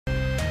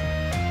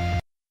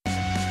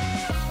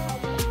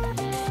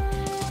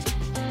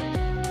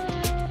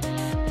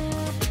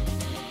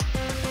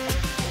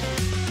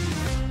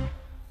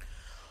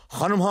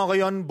خانم ها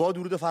آقایان، با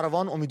درود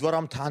فراوان،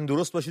 امیدوارم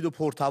تندرست باشید و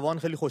پرتوان.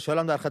 خیلی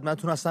خوشحالم در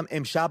خدمتتون هستم.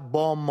 امشب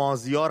با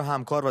مازیار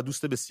همکار و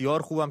دوست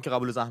بسیار خوبم که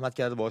قبول زحمت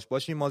کرده باهاش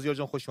باشیم. مازیار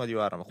جان خوش اومدی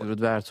برنامه خودت. درود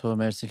بر تو،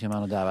 مرسی که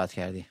منو دعوت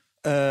کردی.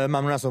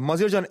 ممنون هستم.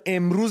 مازیار جان،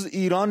 امروز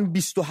ایران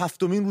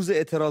 27مین روز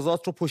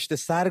اعتراضات رو پشت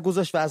سر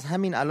گذاشت و از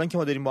همین الان که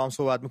ما داریم با هم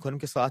صحبت میکنیم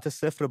که ساعت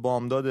 0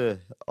 بامداد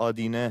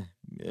آدینه،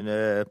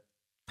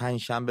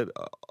 پنجشنبه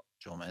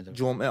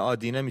جمعه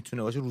آدینه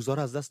میتونه باشه، روزا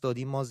رو از دست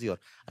دادیم مازیار.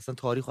 اصلا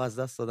تاریخ رو از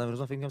دست دادم.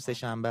 امروز فکر می‌کنم سه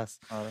شنبه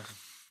است.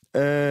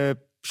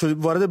 شد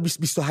وارد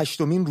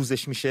 28مین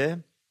روزش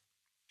میشه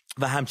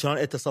و همچنان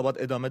اعتصابات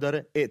ادامه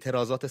داره.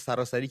 اعتراضات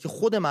سراسری که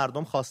خود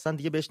مردم خواستن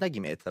دیگه بهش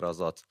نگیم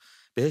اعتراضات،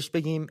 بهش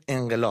بگیم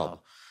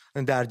انقلاب،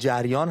 در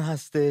جریان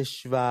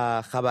هستش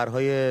و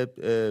خبرهای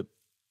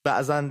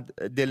بعضن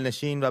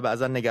دلنشین و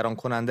بعضن نگران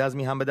کننده از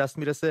هم به دست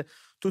میرسه.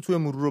 توی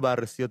مرور و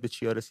بررسیات به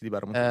چیا رسیدی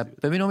برامون؟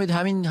 ببین امید،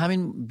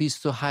 همین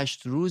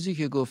 28 روزی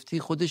که گفتی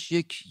خودش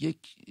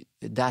یک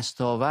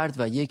دستاورد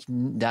و یک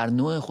در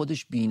نوع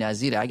خودش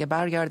بی‌نظیره. اگه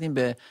برگردیم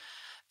به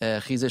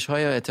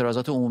خیزش‌های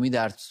اعتراضات عمومی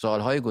در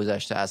سالهای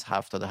گذشته، از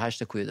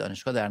 78 کوی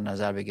دانشگاه در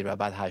نظر بگیر و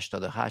بعد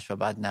 88 و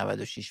بعد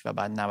 96 و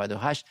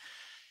بعد 98،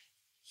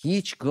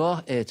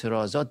 هیچگاه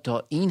اعتراضات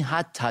تا این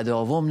حد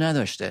تداوم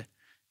نداشته.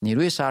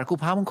 نیروی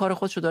سرکوب همون کار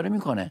خودشو داره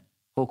میکنه،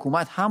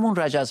 حکومت همون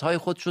رجزهای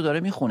خودشو داره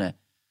میخونه،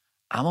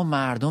 اما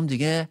مردم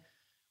دیگه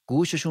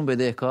گوششون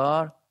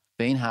بدهکار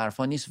به این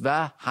حرفا نیست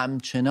و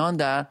همچنان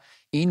در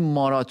این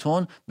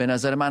ماراتون به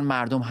نظر من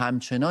مردم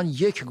همچنان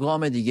یک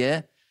گام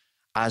دیگه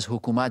از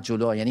حکومت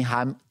جلو. یعنی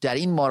هم در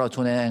این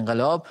ماراتون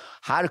انقلاب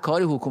هر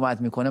کاری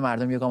حکومت میکنه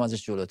مردم یک گام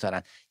ازش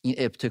جلوترن. این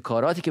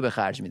ابتکاراتی که به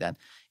خرج میدن،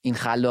 این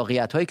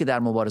خلاقیت هایی که در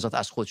مبارزات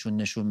از خودشون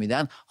نشون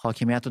میدن،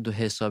 حاکمیت رو دو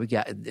حسابی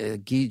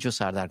گیج و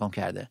سردرگم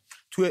کرده.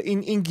 تو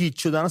این گیج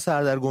شدن و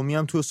سردرگمی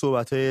هم تو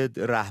صحبت‌های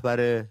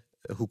رهبر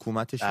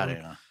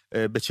حکومتشون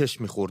به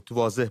چشم می‌خورد،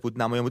 واضح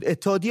بود، نمایان بود.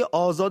 اتحادیه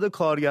آزاد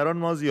کارگران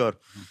مازیار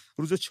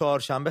روز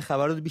چهارشنبه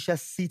خبر داد بیش از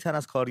 30 تن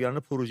از کارگران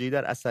پروژه‌ای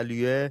در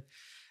عسلیه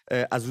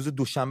از روز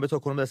دوشنبه تا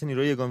کنون دست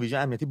نیروی یگان ویژه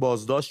امنیتی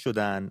بازداشت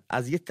شدن.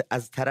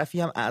 از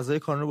طرفی هم اعضای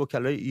کانون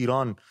وکلای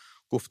ایران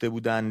گفته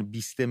بودن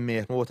 20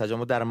 مهر با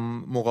تجمع در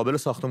مقابل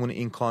ساختمان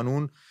این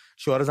کانون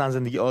شعار زن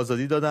زندگی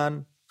آزادی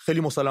دادن. خیلی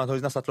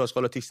مسالمت‌آمیز، نه سطل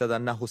آشغال آتش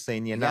زدن، نه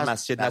حسینیه، نه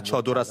مسجد، نه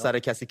چادر از سر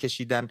کسی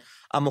کشیدن،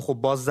 اما خب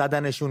باز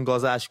زدنشون،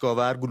 گاز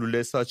اشک‌آور،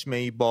 گلوله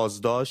ساچمه‌ای،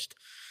 بازداشت.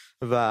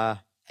 و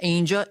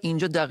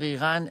اینجا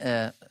دقیقاً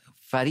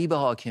فریب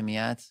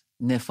حاکمیت،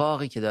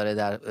 نفاقی که داره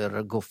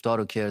در گفتار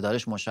و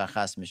کردارش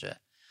مشخص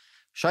میشه.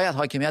 شاید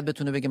حاکمیت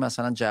بتونه بگه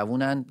مثلا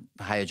جوونن،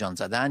 هیجان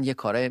زدن، یه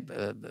کار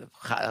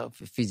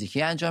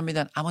فیزیکی انجام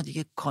میدن، اما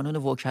دیگه کانون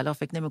وکلا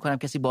فکر نمی‌کنم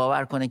کسی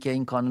باور کنه که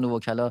این کانون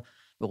وکلا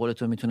به قول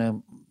تو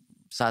میتونه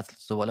سطل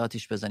زباله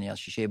آتیش بزنی از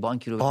شیشه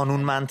بانکی رو.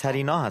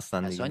 قانونمندترینا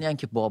هستن دیگه، کسانی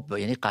که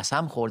یعنی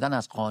قسم خوردن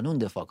از قانون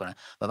دفاع کنن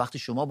و وقتی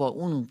شما با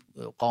اون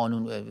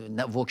قانون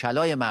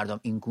وکلای مردم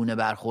این گونه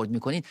برخورد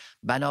میکنید،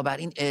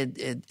 بنابراین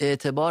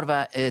اعتبار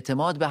و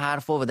اعتماد به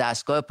حرف و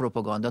دستگاه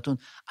پروپاگانداتون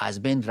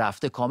از بین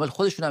رفته کامل.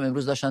 خودشون هم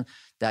امروز داشتن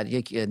در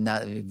یک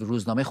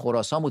روزنامه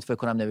خراسان بود فکر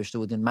کنم نوشته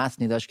بودین،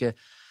 متنی داشت که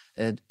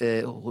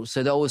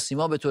صدا و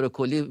سیما به طور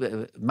کلی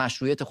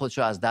مشروعیت خودش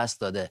رو از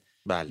دست داده.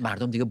 بله.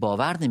 مردم دیگه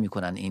باور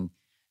نمیکنن این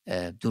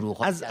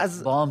دروغ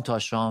از بام تا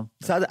شام.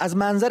 از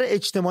منظر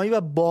اجتماعی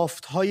و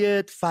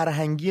بافت‌های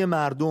فرهنگی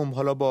مردم،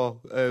 حالا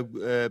با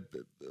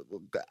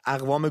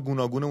اقوام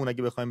گوناگون اون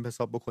اگه بخوایم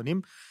حساب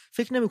بکنیم،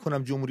 فکر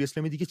نمی‌کنم جمهوری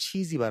اسلامی دیگه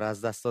چیزی برای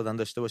از دست دادن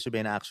داشته باشه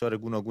بین اقشار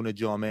گوناگون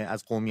جامعه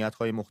از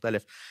قومیت‌های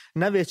مختلف.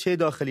 نه وجه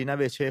داخلی، نه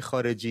وجه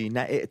خارجی،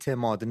 نه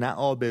اعتماد، نه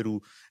آبرو،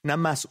 نه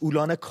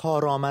مسئولان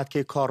کارآمد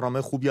که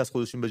کارنامه خوبی از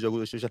خودشون به جا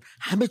گذاشته باشن.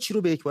 همه چی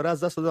رو به یک باره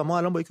از دست دادن. ما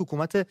الان با یک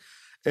حکومت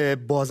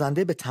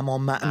بازنده به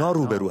تمام معنا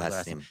روبرو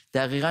هستیم.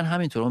 دقیقاً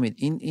همینطور امید.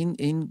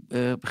 این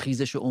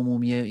خیزش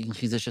عمومی، این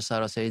خیزش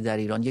سراسری در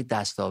ایران یک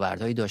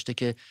دستاوردهایی داشته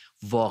که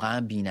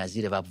واقعا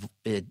بی‌نظیره و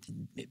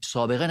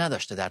سابقه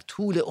نداشته در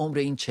طول عمر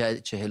این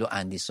 40 و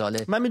اندی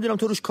ساله. من میدونم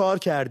تو روش کار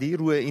کردی،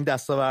 روی این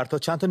دستاوردها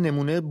چند تا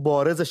نمونه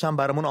بارزش هم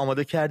برامون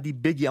آماده کردی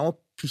بگی، اما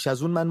پیش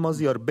از اون من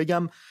مازیار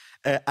بگم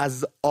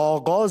از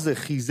آغاز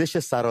خیزش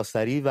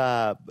سراسری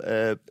و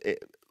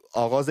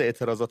آغاز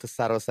اعتراضات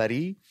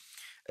سراسری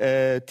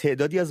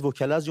تعدادی از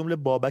وکلا از جمله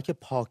بابک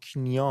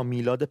پاکنیا،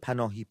 میلاد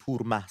پناهی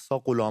پور، مهسا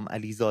غلام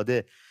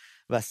علیزاده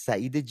و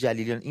سعید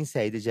جلیلیان، این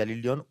سعید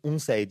جلیلیان اون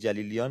سعید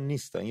جلیلیان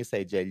نیست، این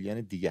سعید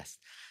جلیلیان دیگه است،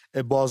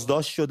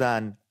 بازداشت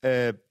شدن.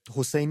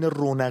 حسین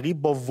رونقی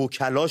با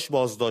وکلاش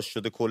بازداشت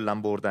شده، کلا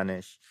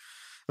بردنش.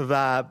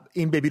 و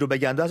این ببی رو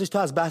بگنده ازش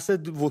تا از بحث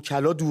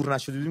وکلا دور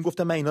نشدیم.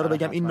 گفتم من اینا رو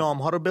بگم، این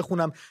نام‌ها رو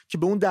بخونم که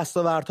به اون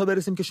دستاوردها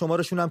برسیم که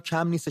شمارشون هم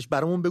کم نیستش.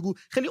 برامون بگو،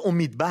 خیلی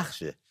امید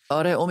بخشه.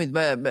 آره امید،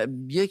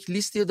 یک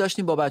لیستی رو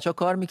داشتیم با بچه‌ها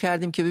کار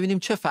می‌کردیم که ببینیم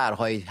چه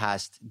فرق‌هایی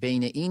هست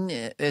بین این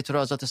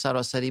اعتراضات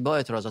سراسری با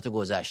اعتراضات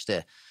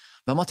گذشته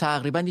و ما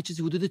تقریبا یه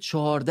چیزی حدود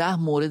 14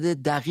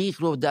 مورد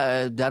دقیق رو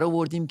در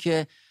آوردیم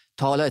که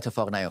تا حالا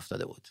اتفاق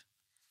نیفتاده بود.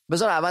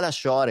 بذار اول از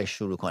شعارش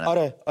شروع کنم.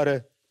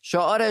 آره.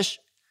 شعارش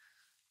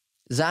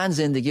زن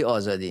زندگی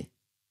آزادی،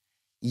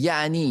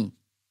 یعنی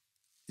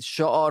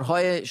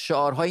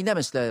شعارهایی نه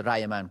مثل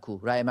رأی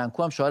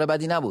منکو هم شعار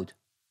بدی نبود،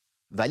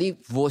 ولی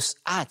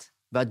وسعت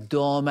و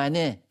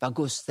دامنه و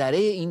گستره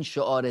این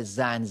شعار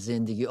زن،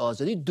 زندگی،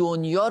 آزادی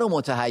دنیا رو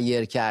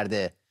متحیر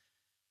کرده،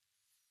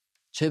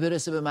 چه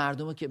برسه به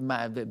مردم که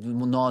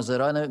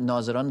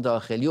ناظران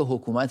داخلی و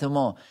حکومت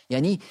ما.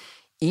 یعنی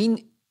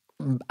این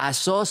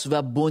اساس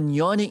و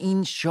بنیان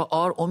این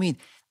شعار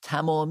امید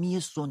تمامی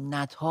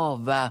سنت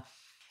ها و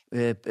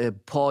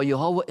پایه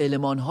ها و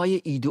المان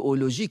های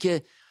ایدئولوژی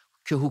که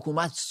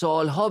حکومت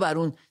سالها بر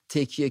اون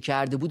تکیه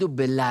کرده بود و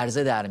به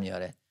لرزه در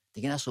میاره.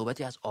 دیگه نه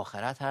صحبتی از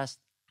آخرت هست،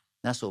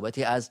 نه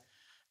صحبتی از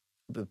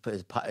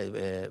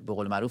به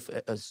قول معروف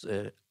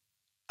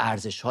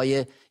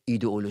ارزش‌های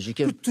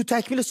ایدئولوژیک. تو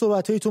تکمیل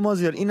صحبت‌های تو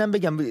مازیار اینم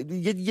بگم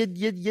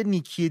یه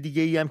نیکی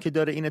دیگه ای هم که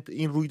داره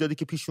این رویدادی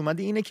که پیش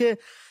اومده اینه که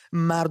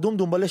مردم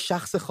دنبال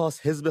شخص خاص،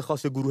 حزب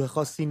خاص، گروه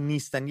خاصی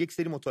نیستن، یک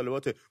سری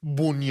مطالبات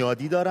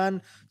بنیادی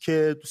دارن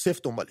که صفر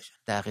دنبالشن.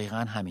 دقیقاً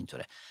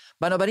همینطوره.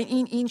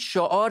 بنابراین این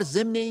شعار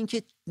ضمن این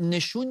که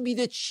نشون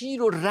میده چی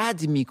رو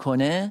رد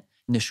میکنه،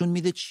 نشون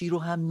میده چی رو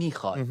هم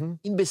میخواد.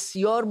 این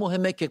بسیار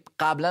مهمه که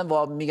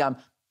قبلا میگم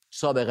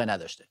سابقه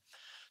نداشته.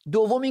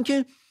 دوم این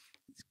که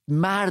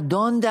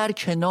مردان در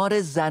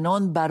کنار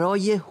زنان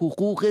برای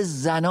حقوق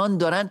زنان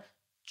دارن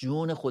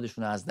جون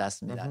خودشون رو از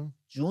دست میدن،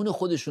 جون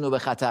خودشون رو به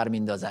خطر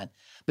میندازن.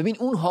 ببین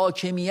اون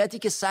حاکمیتی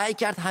که سعی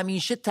کرد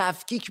همیشه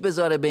تفکیک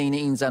بذاره بین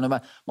این زن و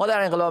مرد. ما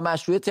در انقلاب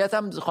مشروطیت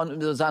هم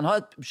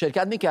زنها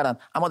شرکت میکردن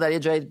اما در یه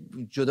جای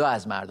جدا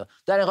از مردان.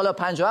 در انقلاب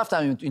 57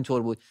 هم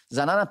اینطور بود،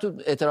 زنان هم تو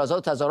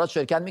اعتراضات و تظاهرات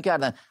شرکت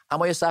میکردن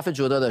اما یه صف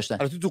جدا داشتن.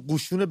 البته تو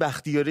قشون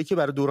بختیاری که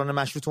برای دوران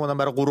مشروطه اومدن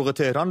برای قروق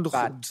تهران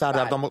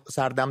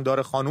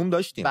سردمدار خانوم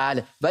داشتیم.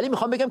 بله، ولی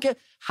میخوام بگم که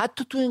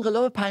حتی تو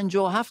انقلاب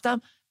 57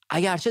 هم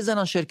اگرچه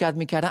زنان شرکت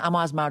میکردن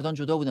اما از مردان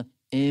جدا بودن.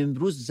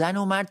 امروز زن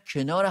و مرد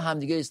کنار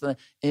همدیگه ایستادن.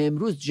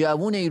 امروز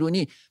جوون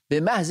ایرانی به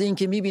محض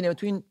اینکه میبینه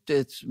تو این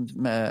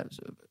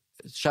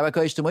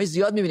شبکه‌های اجتماعی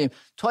زیاد میبینیم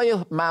تا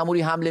یه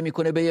مأموری حمله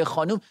میکنه به یه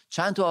خانم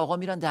چند تا آقا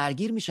میرن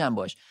درگیر میشن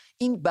باش.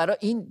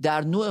 این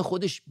در نوع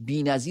خودش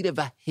بی‌نظیره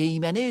و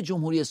هیمنه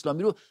جمهوری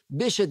اسلامی رو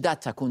به شدت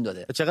تکون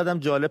داده. چقدرم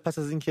جالب پس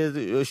از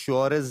اینکه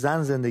شعار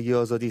زن، زندگی،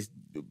 آزادی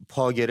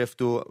پا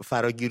گرفت و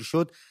فراگیر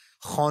شد،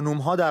 خانوم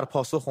ها در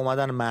پاسخ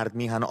اومدن مرد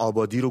میهن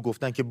آبادی رو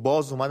گفتن که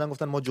باز اومدن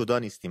گفتن ما جدا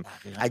نیستیم.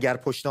 دقیقا. اگر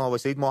پشت ما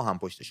وایسید ما هم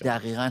پشت شما.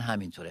 دقیقاً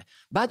همینطوره.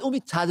 بعد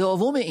امید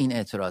تداوم این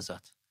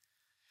اعتراضات،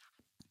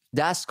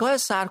 دستگاه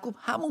سرکوب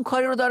همون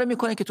کاری رو داره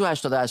میکنه که تو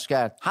 88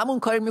 کرد، همون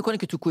کاری میکنه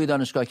که تو کوی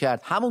دانشگاه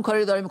کرد، همون کاری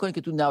رو داره میکنه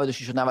که تو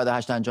 96 و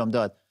 98 انجام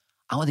داد.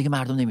 اما دیگه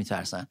مردم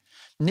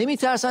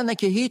نمیترسن نه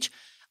که هیچ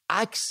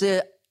عکس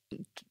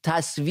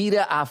تصویر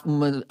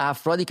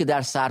افرادی که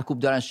در سرکوب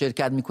دارن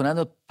شرکت میکنن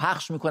و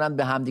پخش میکنن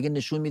به همدیگه،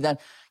 نشون میدن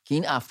که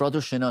این افراد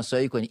رو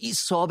شناسایی کنی. این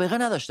سابقه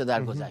نداشته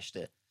در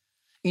گذشته.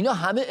 اینا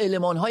همه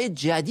المانهای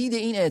جدید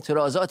این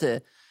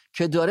اعتراضاته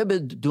که داره به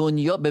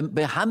دنیا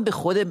به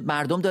خود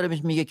مردم داره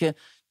میگه که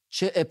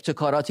چه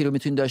ابتکاراتی رو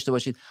میتونید داشته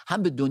باشید،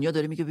 هم به دنیا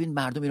داره میگه ببین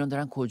مردم ایران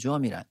دارن کجا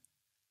میرن.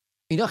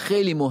 اینا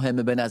خیلی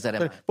مهمه به نظر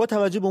من. با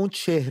توجه به اون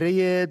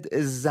چهره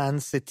زن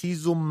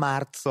ستیز و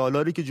مرد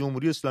سالاری که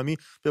جمهوری اسلامی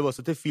به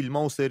واسطه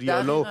فیلم‌ها و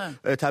سریال‌ها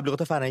و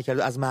تبلیغات فرهنگی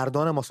کرده از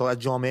مردان ما از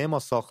جامعه ما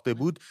ساخته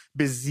بود،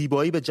 به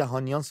زیبایی به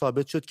جهانیان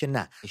ثابت شد که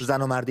نه،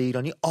 زن و مرد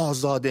ایرانی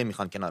آزاده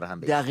میخوان کنار هم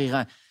باشن.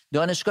 دقیقاً.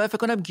 دانشگاه فکر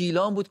کنم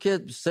گیلان بود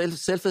که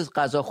سلف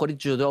غذاخوری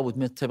جدا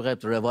بود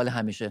طبق روال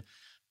همیشه.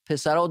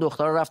 پسرها و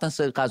دخترها رفتن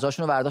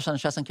غذاشون رو برداشتن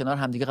نشستن کنار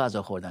همدیگه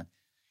غذا خوردن.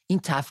 این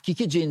تفکیک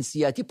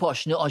جنسیتی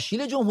پاشنه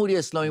آشیل جمهوری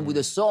اسلامی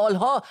بوده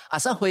سالها،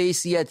 اصلا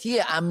حیثیتی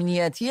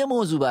امنیتی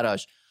موضوع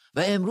براش،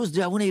 و امروز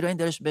جوان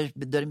ایرانی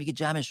داره میگه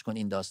جمعش کن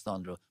این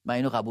داستان رو. من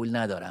اینو قبول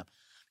ندارم.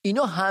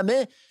 اینا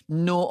همه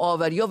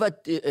نوآوری‌ها و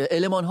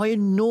المان‌های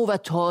نو و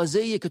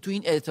تازه‌ایه که تو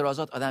این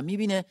اعتراضات آدم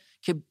میبینه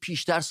که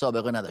پیشتر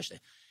سابقه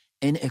نداشته.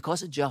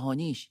 انعکاس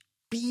جهانیش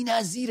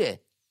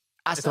بی‌نظیره.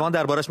 اصلا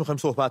دربارش می‌خوایم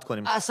صحبت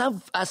کنیم.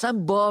 اصلا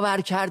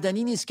باور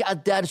کردنی نیست که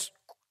در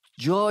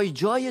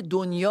جای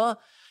دنیا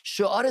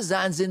شعار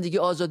زن، زندگی،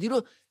 آزادی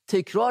رو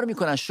تکرار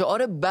میکنن.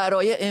 شعار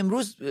برای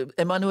امروز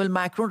امانوئل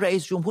مکرون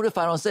رئیس جمهور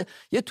فرانسه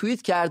یه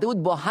توییت کرده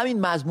بود با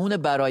همین مضمون،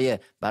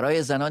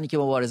 برای زنانی که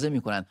مبارزه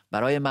میکنن،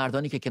 برای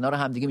مردانی که کنار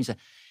همدیگه میشن.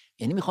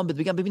 یعنی میخوام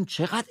بگم ببین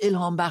چقدر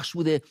الهام بخش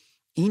بوده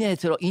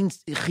این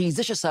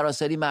خیزش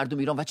سراسری مردم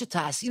ایران و چه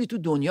تأثیری تو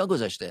دنیا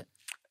گذاشته.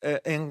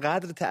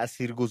 انقدر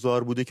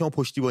تأثیرگذار بوده که ما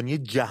پشتیبانی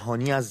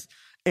جهانی از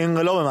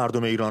انقلاب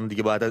مردم ایران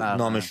دیگه باید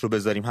نامش رو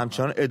بذاریم.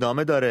 همچنان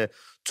ادامه داره.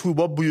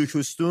 توبا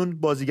بویوکوستون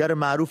بازیگر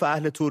معروف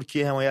اهل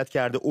ترکیه حمایت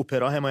کرده،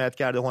 اپرا حمایت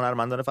کرده،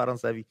 هنرمندان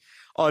فرانسوی،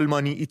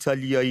 آلمانی،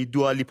 ایتالیایی،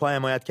 دوالیپا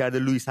حمایت کرده،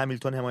 لوئیس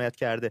همیلتون حمایت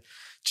کرده،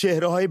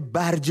 چهره‌های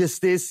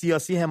برجسته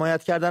سیاسی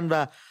حمایت کردن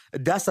و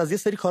دست از یه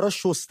سری کارا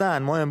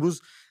شستن. ما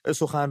امروز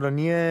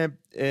سخنرانی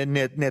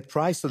نت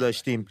پرایس رو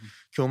داشتیم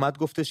که اومد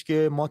گفتش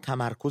که ما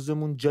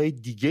تمرکزمون جای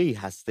دیگه‌ای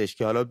هستش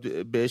که حالا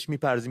بهش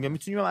میپرزیم یا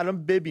میتونیم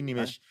الان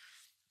ببینیمش.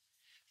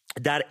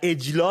 در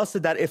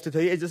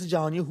افتتاحیه اجلاس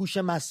جهانی هوش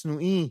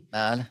مصنوعی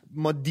بله.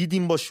 ما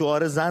دیدیم با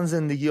شعار زن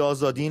زندگی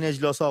آزادی این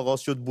اجلاس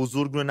آغاز شد،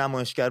 بزرگ رو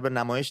نمایشگر به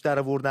نمایش در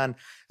آوردن.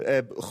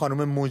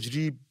 خانم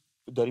مجری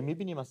داریم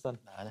میبینیم اصلا،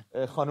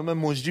 خانم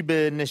مجری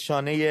به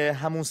نشانه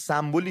همون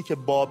سمبولی که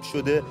باب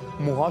شده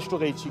موهاش رو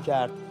قیچی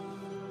کرد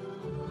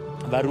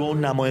و رو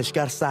اون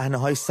نمایشگر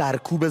صحنه‌های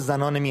سرکوب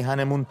زنان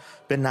میهنمون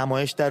به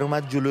نمایش در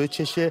اومد جلوی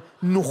چش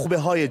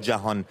نخبه‌های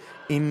جهان.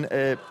 این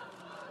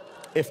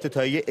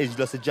افتتاحیه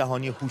اجلاس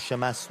جهانی هوش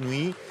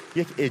مصنوعی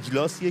یک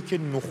اجلاسیه که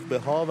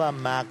نخبه‌ها و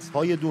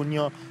مغزهای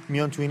دنیا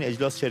میان تو این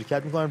اجلاس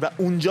شرکت میکنن و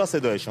اونجا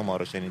صدای شما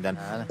رو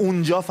شنیدن،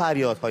 اونجا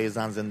فریادهای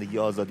زن زندگی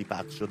آزادی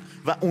پخش شد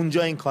و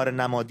اونجا این کار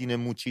نمادین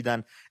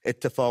موچیدن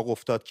اتفاق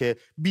افتاد که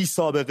بی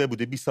سابقه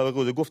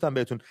بوده. گفتم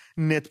بهتون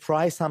نت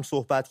پرایس هم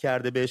صحبت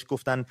کرده بهش،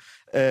 گفتن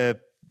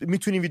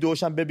میتونیم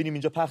ویدیوش هم ببینیم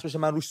اینجا پخش بشه،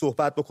 من روش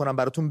صحبت بکنم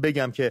براتون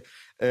بگم که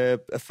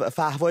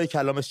فحوای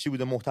کلامش چی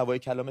بوده، محتوای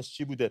کلامش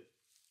چی بوده.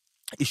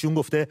 ایشون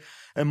گفته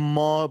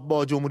ما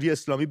با جمهوری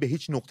اسلامی به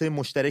هیچ نقطه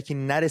مشترکی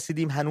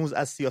نرسیدیم، هنوز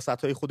از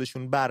سیاست‌های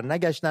خودشون بر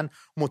نگشتن،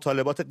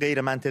 مطالبات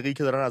غیر منطقی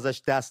که دارن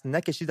ازش دست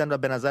نکشیدن و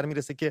به نظر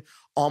میرسه که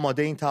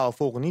آماده این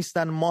توافق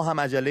نیستن. ما هم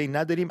عجله‌ای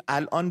نداریم.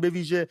 الان به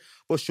ویژه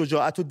با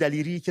شجاعت و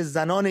دلیری که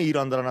زنان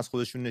ایران دارن از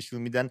خودشون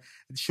نشون میدن،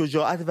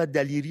 شجاعت و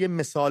دلیری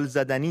مثال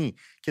زدنی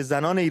که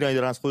زنان ایرانی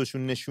دارن از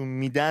خودشون نشون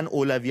میدن،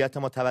 اولویت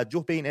ما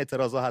توجه به این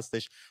اعتراضا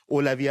هستش،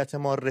 اولویت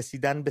ما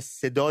رسیدن به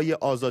صدای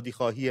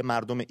آزادیخواهی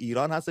مردم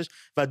ایران هستش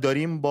و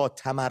داریم با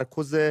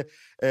تمرکز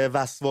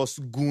وسواس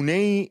گونه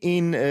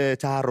این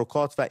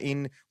تحرکات و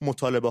این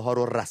مطالبه ها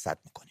رو رصد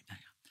میکنیم.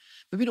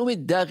 ببین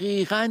امید،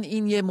 دقیقاً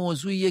این یه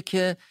موضوعیه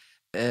که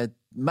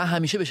من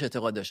همیشه بهش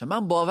اعتقاد داشتم.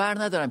 من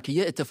باور ندارم که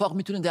یه اتفاق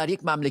میتونه در یک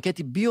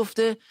مملکتی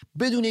بیفته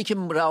بدون اینکه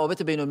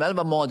روابط بین الملل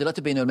و معادلات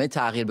بین المللی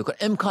تغییر بکنه.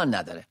 امکان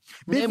نداره.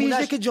 به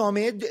ویژه که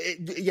جامعه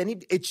یعنی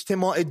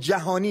اجتماع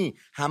جهانی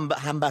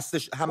هم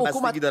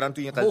بستگی دارن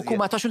تو این قضیه.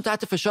 حکومتاشون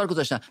تحت فشار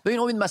گذاشتن. ببین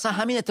امید، مثلا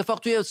همین اتفاق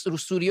توی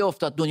سوریه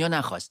افتاد، دنیا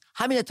نخواست.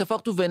 همین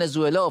اتفاق تو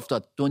ونزوئلا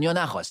افتاد، دنیا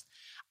نخواست.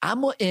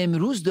 اما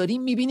امروز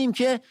داریم میبینیم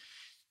که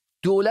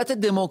دولت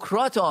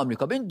دموکرات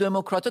آمریکا، ببین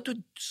دموکرات‌ها تو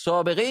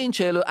سابقه این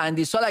 40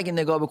 اندی سال اگه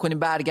نگاه بکنیم،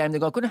 برگردیم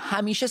نگاه کنیم،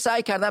 همیشه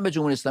سعی کردن به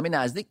جمهوری اسلامی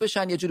نزدیک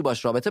بشن، یه جوری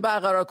باش رابطه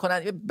برقرار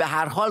کنن، به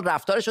هر حال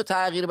رفتارش رو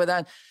تغییر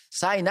بدن،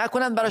 سعی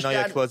نکنن براش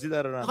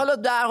حالا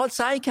در حال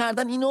سعی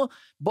کردن اینو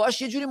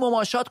باش یه جوری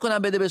مماشات کنن،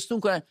 بده بستون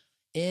کنن.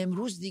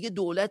 امروز دیگه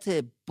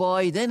دولت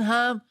بایدن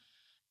هم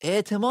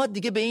اعتماد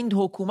دیگه به این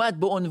حکومت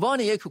به عنوان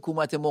یک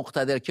حکومت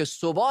مقتدر که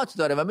ثبات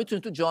داره و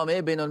میتونه تو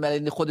جامعه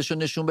بین‌المللی خودش رو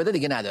نشون بده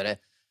دیگه نداره.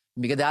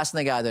 میگه دست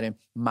نگه داریم.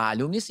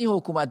 معلوم نیست این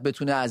حکومت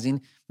بتونه از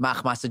این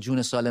مخمصه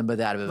جون سالم به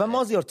در ببره. و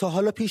مازیار تا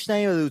حالا پیش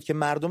نیامده بود که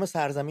مردم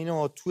سرزمین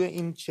ما توی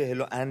این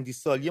 40 اندی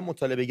سالی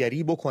مطالبه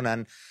گری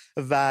بکنن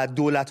و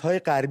دولت‌های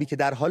غربی که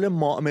در حال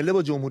معامله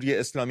با جمهوری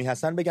اسلامی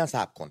هستن بگن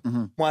صبر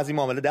کن، ما از این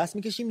معامله دست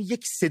میکشیم،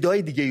 یک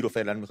صدای دیگه ای رو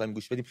فعلا می‌خوایم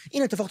گوش بدیم.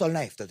 این اتفاق تا حالا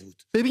نیفتاده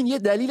بود. ببین یه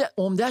دلیل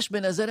عمده‌اش به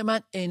نظر من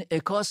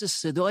انعکاس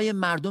صدای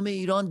مردم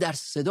ایران در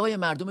صدای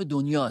مردم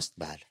دنیاست.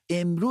 بله.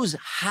 امروز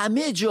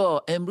همه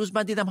جا، امروز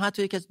من دیدم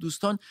حتی یک از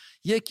دوستان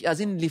یک از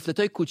این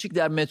لیفلت‌های کوچیک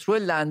در مترو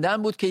لندن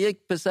بود که یک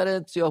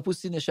پسر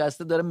سیاه‌پوستی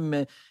نشسته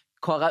داره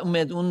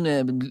اون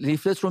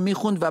لیفلت رو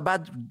میخوند و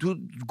بعد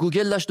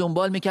گوگل داشت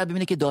دنبال میکرد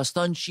ببینه که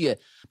داستان چیه.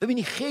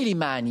 ببینی خیلی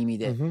معنی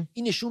میده.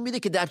 این نشون میده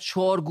که در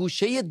 4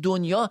 گوشه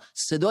دنیا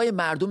صدای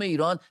مردم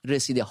ایران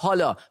رسیده.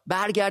 حالا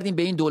برگردیم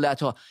به این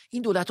دولت‌ها.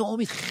 این دولت‌ها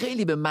امید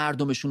خیلی به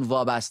مردمشون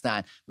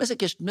وابستن.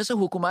 مثل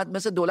حکومت،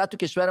 مثل دولت تو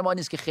کشور ما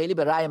نیست که خیلی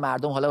به رأی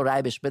مردم، حالا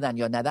رأی بهش بدن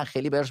یا ندن،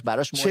 خیلی براش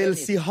مهم نیست.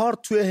 چلسی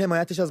هارت توی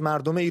حمایتش از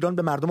مردم ایران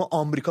به مردم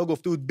آمریکا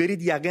گفته بود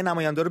برید یقه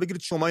نماینده رو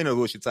بگیرید، شما اینو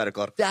بگوشید سر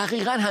کار.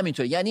 دقیقاً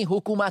همینطور. یعنی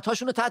حکومت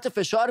هاشون رو تحت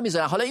فشار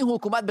میذارن. حالا این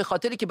حکومت به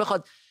خاطری که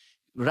بخواد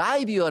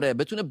رأی بیاره،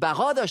 بتونه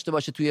بقا داشته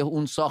باشه توی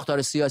اون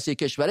ساختار سیاسی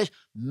کشورش،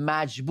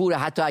 مجبوره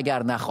حتی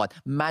اگر نخواد.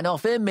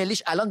 منافع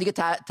ملیش الان دیگه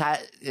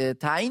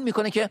تعیین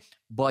میکنه که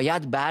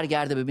باید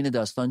برگرده ببینه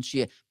داستان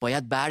چیه،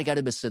 باید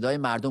برگرده به صدای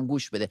مردم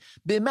گوش بده.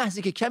 به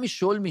محضی که کمی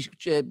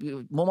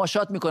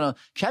مماشات میکنن،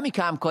 کمی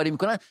کمکاری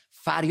میکنن،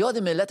 فریاد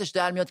ملتش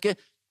در میاد که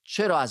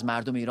چرا از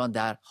مردم ایران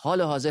در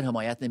حال حاضر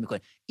حمایت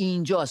نمی‌کنه.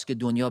 اینجاست که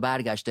دنیا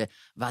برگشته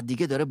و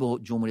دیگه داره به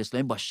جمهوری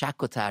اسلامی با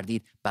شک و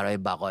تردید برای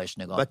بقایش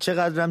نگاه. و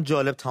چقدرم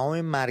جالب،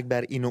 تمام مرگ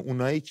بر این و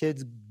اونایی که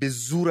به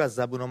زور از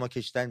زبون ما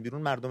کشتن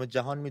بیرون، مردم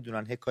جهان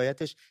میدونن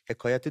حکایتش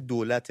حکایت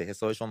دولته،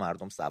 حسابش با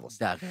مردم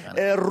سواست.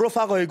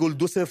 رفقای گل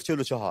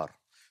 2044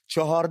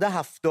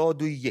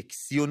 1471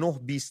 39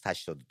 20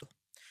 82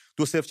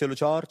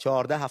 2044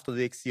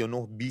 1471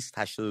 39 20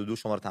 82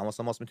 شماره تماس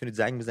ماست. میتونید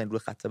زنگ بزنید، روی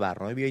خط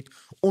برنامه بیایید.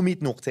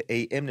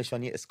 امید.am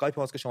نشانی اسکایپ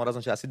ماست که شما را از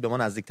اون هستید به ما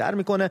نزدیکتر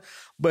میکنه.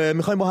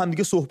 میخوایم با هم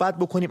دیگه صحبت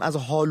بکنیم از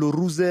حال و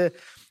روز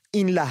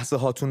این لحظه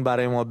هاتون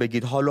برای ما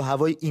بگید، حال و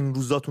هوای این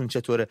روزاتون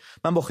چطوره.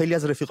 من با خیلی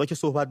از رفیقا که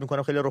صحبت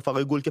میکنم، خیلی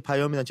رفقای گل که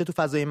پیام میدن، چه تو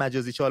فضای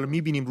مجازی چه حالا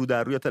میبینیم رو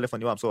در روی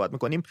تلفنی با هم صحبت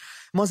میکنیم،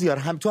 مازیار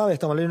هم تو هم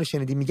احتمالاً اینو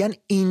شنیدی، میگن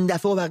این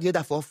دفعه و بقیه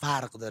دفعه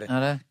فرق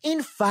داره.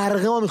 این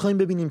فرقه ما میخوایم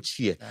ببینیم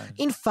چیه.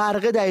 این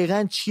فرقه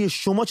دقیقاً چیه؟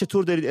 شما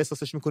چطور دارید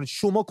احساسش میکنید؟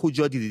 شما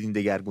کجا دیدید این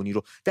دگرگونی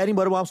رو؟ در این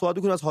باره با هم صحبت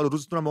کنیم، از حال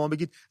روزتون هم با ما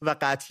بگید و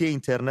قطعی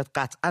اینترنت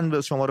قطعاً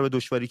به شما رو به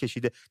دشواری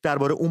کشیده،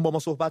 درباره اون با ما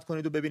صحبت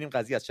کنید و ببینیم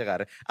قضیه از چه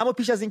قراره. اما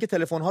پیش از اینکه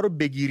تلفن ها رو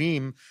بگیریم،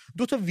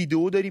 دو تا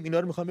ویدیو داریم، اینا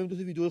رو میخوام ببینیم،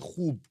 دو تا ویدیو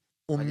خوب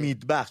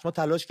امیدبخش. ما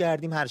تلاش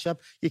کردیم هر شب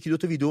یکی دو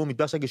تا ویدیو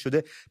امیدبخش اگه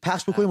شده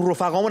پخش بکنیم،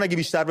 رفقامون اگه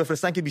بیشتر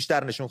بفرستن که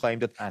بیشتر نشون خواهیم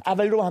داد.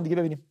 اولی رو با هم دیگه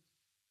ببینیم.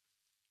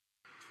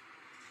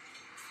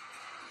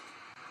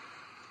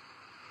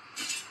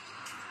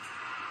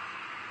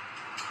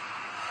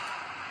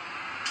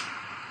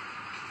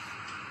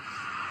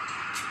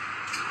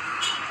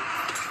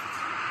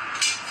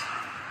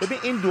 ببین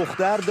این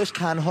دختر داشت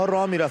تنها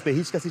راه میرفت، به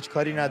هیچ کسی هیچ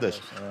کاری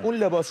نداشت. اون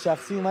لباس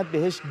شخصی اومد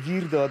بهش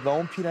گیر داد و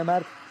اون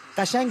پیرمرد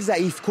قشنگ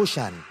ضعیف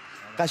کشن،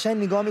 قشنگ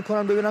نگاه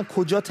میکنن ببینن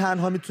کجا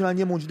تنها میتونن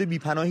یه موجود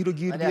بیپناهی رو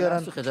گیر بیارن،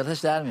 تو خجالتش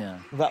در میاد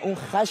و اون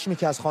خشمی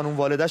که از خانم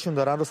والدهشون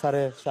دارن رو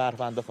سر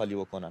شهروندا خالی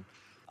بکنن.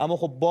 اما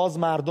خب باز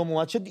مردم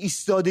اومد، چه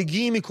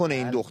ایستادگی میکنه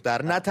این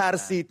دختر، نه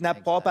ترسید، نه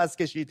پا پس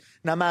کشید،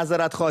 نه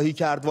معذرت خواهی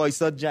کرد،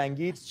 وایساد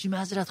جنگید. چی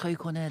معذرت خواهی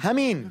کنه؟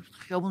 همین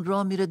خیابون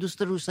راه میره، دوست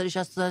داره روسریش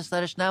از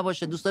سرش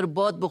نباشه، دوست داره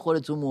باد بخوره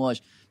تو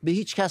موهاش، به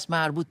هیچ کس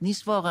مربوط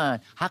نیست، واقعا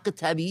حق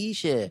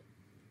طبیعیشه.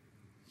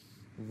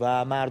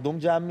 و مردم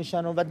جمع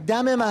میشن و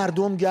دم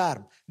مردم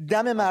گرم،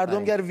 دم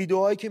مردم گرم.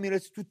 ویدیوهایی که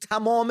میرسه تو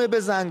تمام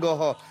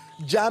بزنگاه‌ها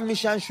جمع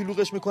میشن،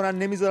 شلوغش میکنن،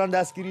 نمیذارن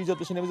دستگیری ایجاد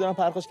بشه، نمیذارن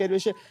پرخاشگری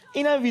بشه.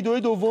 اینم ویدیو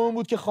دوم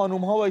بود که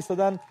خانوم‌ها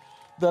وایسادن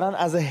دارن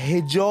از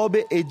حجاب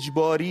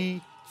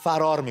اجباری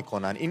فرار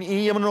میکنن. این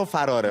یه نوع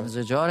فراره،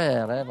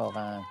 زجاره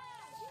واقعا،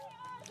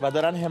 و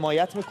دارن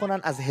حمایت میکنن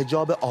از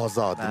حجاب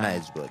آزاد نه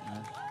اجباری،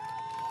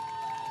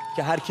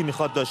 که هر کی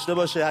میخواد داشته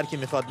باشه، هر کی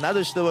میخواد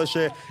نداشته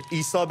باشه.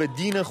 عیسی به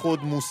دین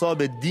خود، موسی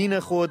به دین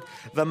خود،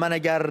 و من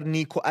اگر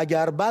نیک و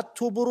اگر بد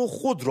تو برو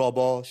خود را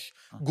باش،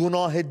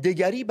 گناه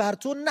دگری بر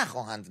تو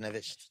نخواهند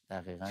نوشت.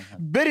 دقیقاً.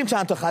 بریم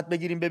چند تا خط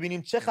بگیریم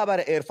ببینیم چه خبر.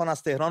 عرفان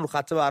از تهران رو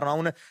خط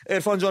برنامه‌مونه.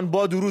 عرفان جان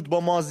با درود، با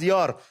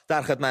مازیار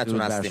در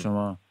خدمتتون هستیم.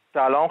 شما.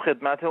 سلام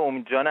خدمت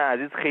امید جان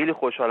عزیز، خیلی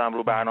خوشحالم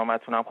رو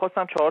برنامه‌تونم.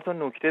 خواستم 4 تا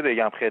نکته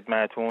بگم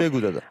خدمتتون. بگو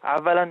دادا.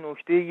 اولا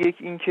نکته یک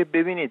این که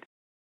ببینید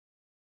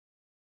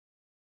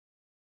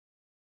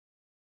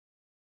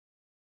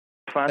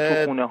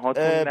تو خونه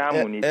هاتون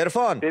نمونید.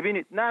 عرفان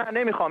ببینید نه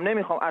نمیخوام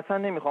اصلا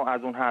نمیخوام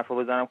از اون حرفا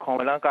بزنم،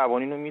 کاملا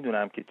قوانین رو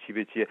میدونم که چی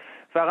به چیه.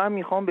 فقط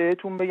میخوام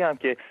بهتون بگم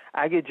که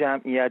اگه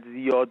جمعیت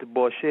زیاد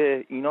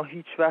باشه اینا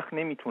هیچ وقت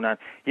نمیتونن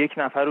یک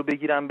نفر رو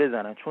بگیرن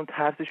بزنن، چون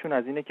ترسشون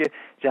از اینه که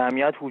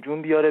جمعیت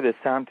هجوم بیاره به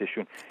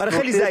سمتشون.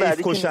 خیلی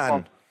ضعیف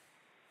کشن.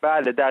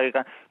 بله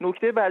دقیقاً.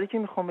 نکته بعدی که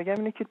میخوام بگم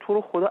اینه که تو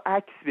رو خدا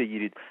عکس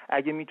بگیرید،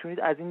 اگه میتونید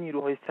از این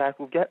نیروهای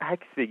سرکوبگر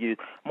عکس بگیرید.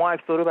 ما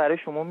عکس‌ها رو برای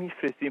شما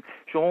میفرستیم،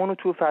 شما اونو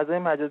تو فضای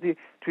مجازی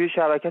توی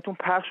شبکه‌تون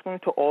پخش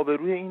کنید تا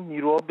آبروی این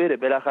نیروها بره.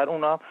 بالاخره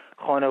اونا هم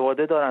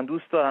خانواده دارن،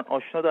 دوست دارن،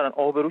 آشنا دارن،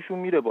 آبروشون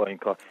میره با این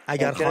کار.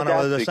 اگر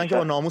خانواده داشتن که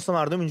با ناموس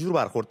مردم اینجور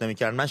برخورد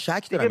نمی‌کردن. من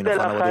شک دارم این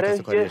خانواده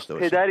کسی کاری داشته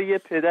باشه.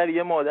 پدری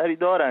یه مادری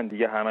دارن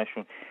دیگه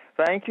همشون.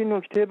 و اینکه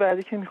نکته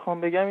بعدی که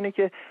میخوام بگم اینه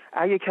که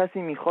اگه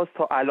کسی میخواست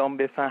تا الان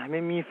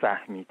بفهمه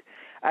میفهمید.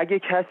 اگه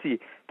کسی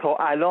تا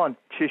الان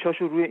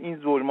چشاشو روی این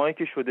ظلمایی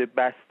که شده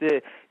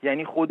بسته،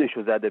 یعنی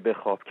خودشو زده به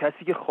خواب.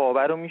 کسی که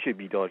خوابه رو میشه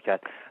بیدار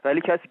کرد،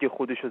 ولی کسی که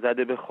خودشو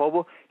زده به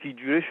خوابو هیچ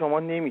جوره شما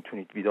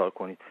نمیتونید بیدار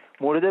کنید.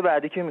 مورد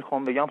بعدی که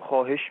میخوام بگم،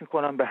 خواهش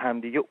میکنم به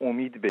همدیگه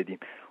امید بدیم.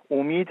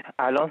 امید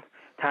الان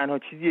تنها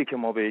چیزیه که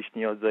ما بهش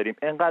نیاز داریم.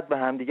 انقدر به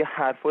هم دیگه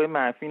حرفای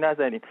منفی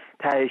نزنیم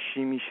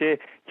تهشی میشه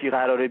کی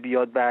قراره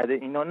بیاد بعد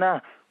اینا.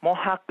 نه، ما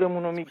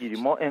حقمون رو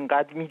میگیریم. ما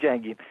انقدر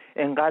میجنگیم،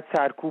 انقدر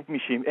سرکوب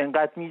میشیم،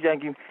 انقدر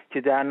میجنگیم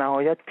که در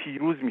نهایت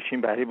پیروز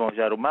میشیم برای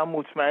ماجرا. من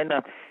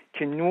مطمئنم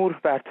که نور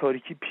بر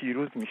تاریکی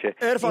پیروز میشه.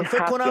 عرفان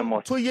فکر کنم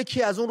تو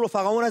یکی از اون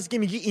رفقامون هستی که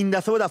میگی این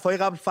دفعه با دفعه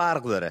قبل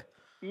فرق داره.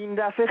 این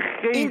دفعه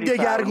خیلی این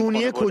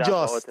دگرگونی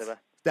کجاست؟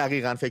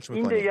 دقیقاً فکر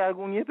می‌کنی. این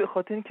دگرگونیه به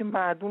خاطر اینکه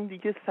مردم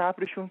دیگه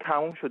صبرشون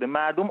تموم شده.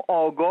 مردم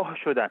آگاه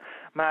شدن.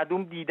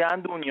 مردم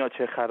دیدن دنیا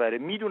چه خبره.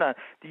 میدونن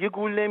دیگه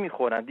گول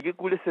نمیخورن. دیگه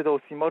گول صدا و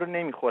سیما رو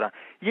نمیخورن.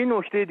 یه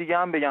نکته دیگه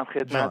هم بگم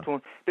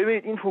خدمتتون.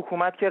 ببینید این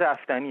حکومت که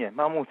رفتنیه.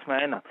 من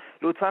مطمئنم.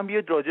 لطفاً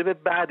بیاید راجع به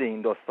بعد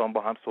این داستان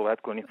با هم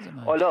صحبت کنیم.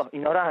 حالا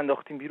اینا رو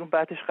انداختیم بیرون،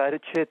 بعدش قراره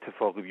چه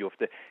اتفاقی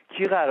بیفته؟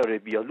 کی قراره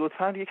بیاد؟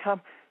 لطفاً یکم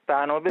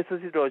برنامه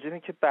بسازید راجع به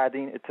که بعد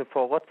این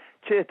اتفاقات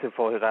چه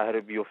اتفاقی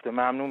قراره بیفته.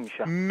 ممنون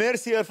میشم.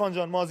 مرسی عرفان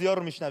جان. مازیار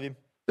رو میشنویم.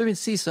 ببین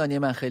 30 ثانیه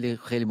من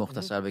خیلی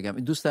مختصر بگم.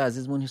 این دوست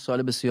عزیزمون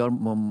سوال بسیار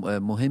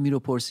مهمی رو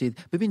پرسید.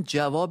 ببین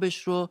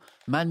جوابش رو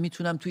من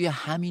میتونم توی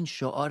همین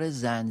شعار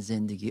زن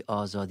زندگی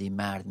آزادی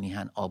مرد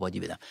میهن آبادی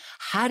بدم.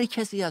 هر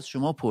کسی از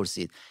شما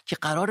پرسید که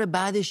قرار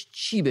بعدش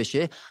چی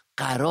بشه،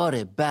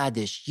 قرار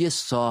بعدش یه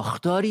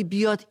ساختاری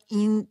بیاد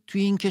این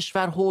توی این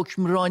کشور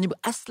حکمرانی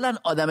اصلا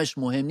آدمش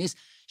مهم نیست،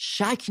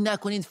 شک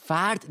نکنید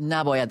فرد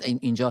نباید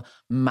اینجا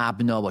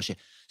مبنا باشه.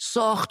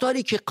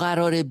 ساختاری که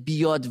قراره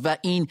بیاد و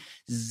این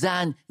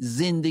زن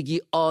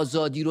زندگی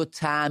آزادی رو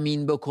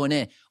تأمین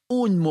بکنه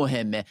اون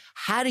مهمه.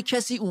 هر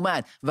کسی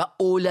اومد و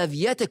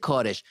اولویت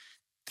کارش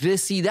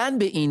رسیدن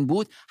به این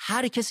بود،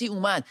 هر کسی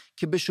اومد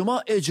که به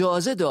شما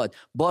اجازه داد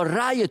با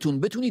رأیتون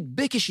بتونید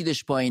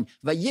بکشیدش پایین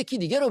و یکی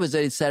دیگه رو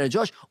بذارید سر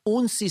جاش،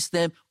 اون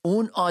سیستم،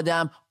 اون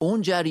آدم،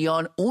 اون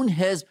جریان، اون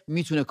حزب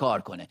میتونه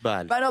کار کنه.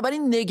 بله.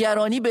 بنابراین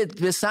نگرانی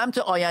به سمت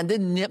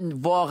آینده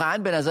واقعا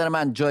به نظر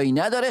من جایی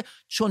نداره،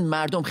 چون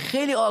مردم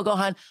خیلی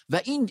آگاهن و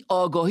این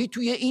آگاهی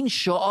توی این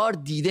شعار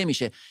دیده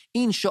میشه.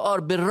 این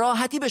شعار به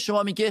راحتی به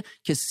شما میگه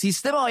که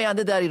سیستم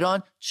آینده در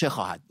ایران چه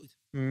خواهد بود.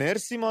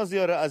 مرسی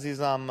مازیار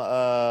عزیزم.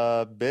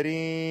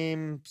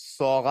 بریم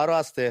ساغر رو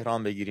از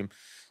تهران بگیریم.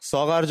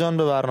 ساغر جان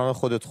به برنامه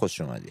خودت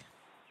خوش اومدی.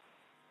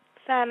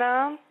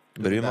 سلام.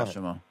 بریم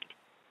شما.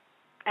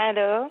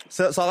 الو.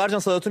 ساغر جان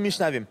صداتو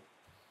میشنویم.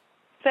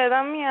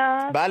 صدا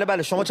میاد؟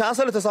 بله. شما چند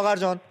سالته ساغر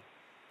جان؟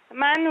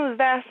 من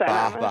 19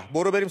 سالمه. به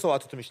برو بریم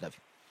صحبتاتو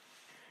میشنویم.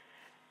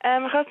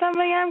 میخواستم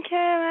بگم که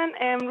من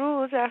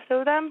امروز رفته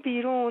بودم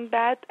بیرون،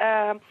 بعد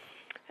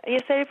یه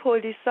سری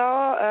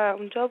پلیسا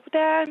اونجا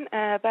بودن،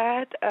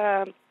 بعد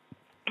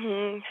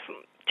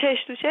چش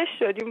تو چش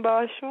شدیم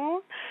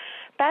باشون،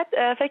 بعد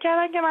فکر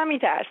کردن که من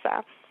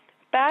میترسم،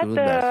 بعد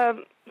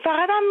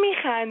فقط هم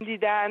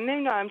میخندیدن،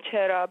 نمیدونم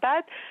چرا.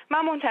 بعد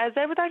من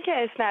منتظر بودم که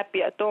اسنپ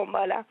بیاد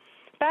دنبالم.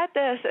 بعد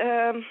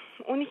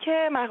اونی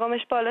که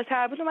مقامش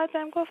بالاتر بود اومد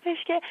بهم گفتش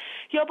که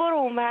یا برو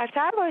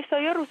اونورتر وایسا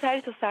یا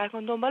روسری تو سر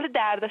کن، دنبال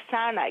درد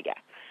سر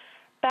نگرد.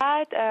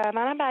 بعد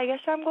منم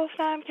برگشتم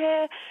گفتم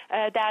که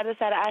درد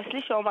سر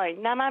اصلی شمایی،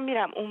 نه من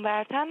میرم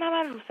اونورتر نه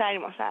من روسری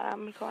مسرم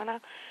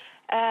میکنم.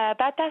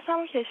 بعد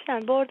دستمو کشیدن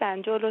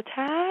بردن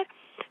جلوتر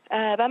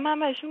و من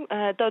بهشون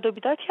داد و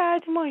بیداد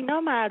کردیم و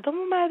اینا، مردم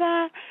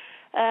اومدن.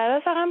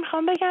 فقط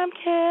میخوام بگم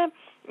که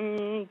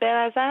به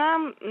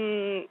نظرم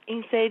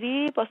این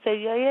سری با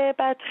سریای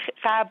بعد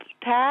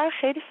قبلتر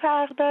خیلی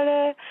فرق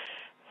داره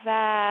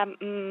و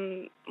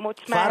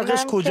مطمئنم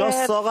فرقش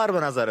کجاست که ساغر به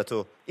نظر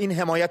تو؟ این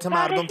حمایت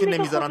مردم که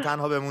نمیذارن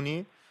تنها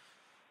بمونی؟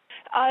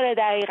 آره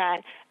دقیقاً.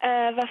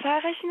 و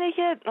فرقش اینه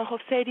که خب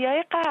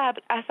سریای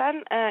قبل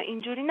اصلا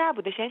اینجوری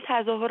نبودش، یعنی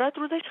تظاهرات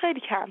روزش خیلی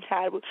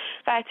کمتر بود،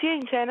 قطعی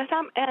اینترنت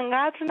هم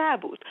انقدر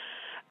نبود.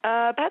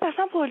 بعد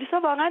اصلا پلیسا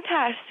واقعا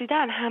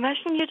ترسیدن،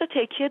 همشون یه جا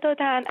تکیه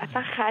دادن،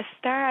 اصلا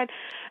خستن.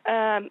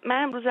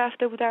 من امروز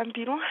رفته بودم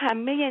بیرون،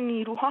 همه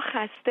نیروها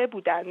خسته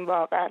بودن،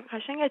 واقعا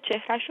قشنگ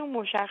چهرهشون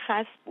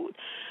مشخص بود.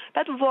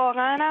 بعد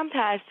واقعا هم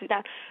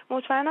ترسیدن.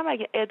 مطمئنم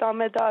اگه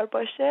ادامه دار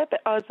باشه به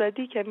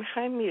آزادی که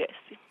میخوایم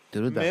میرسیم.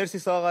 مرسی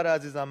ساغر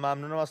عزیزم،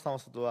 ممنونم از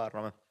تماس تو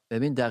برنامه.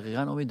 ببین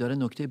دقیقاً امید داره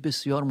نکته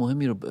بسیار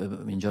مهمی رو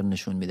اینجا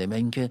نشون میده و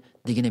اینکه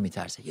دیگه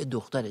نمیترسه. یه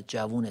دختر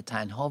جوون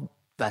تنها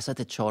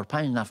وسط 4-5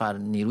 نفر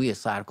نیروی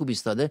سرکوب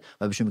ایستاده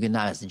و بهشون میگه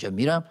نه از اینجا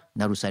میرم،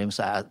 نه رو سریم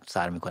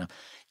سر میکنم.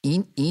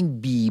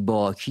 این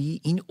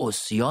بیباکی، این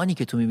عصیانی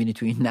که تو میبینی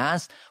تو این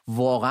نسل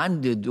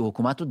واقعا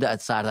حکومت رو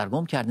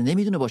سردرگم کرده،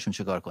 نمیدونه باشون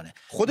چه کار کنه.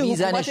 خود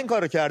حکومت این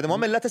کارو کرده، ما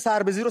ملت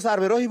سربزیر و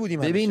سربراهی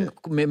بودیم. ببین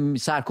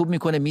سرکوب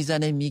میکنه،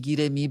 میزنه،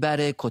 میگیره،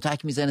 میبره،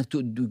 کتک میزنه،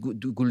 تو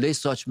گوله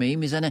ساچمه‌ای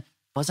میزنه.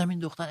 بازم این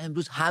دختر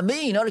امروز همه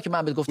اینا رو که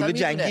من بهت گفتم گوله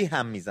جنگی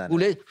هم میزنه،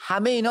 گوله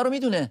همه اینا رو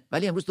میدونه،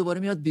 ولی امروز دوباره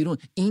میاد بیرون.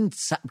 این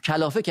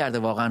کلافه کرده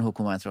واقعا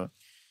حکومت رو.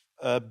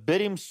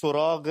 بریم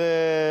سراغ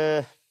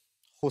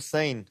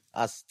حسین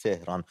از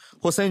تهران.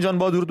 حسین جان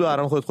با درود و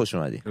احترام خودت خوش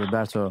اومدی.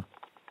 بر تو.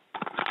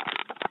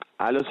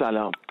 الو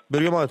سلام.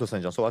 بریم آقای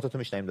حسین جان صحبتاتو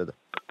میشنیم داده.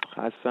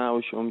 خسته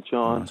نباشید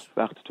جان،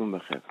 وقتتون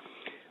بخیر.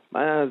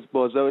 من از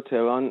بازار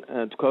تهران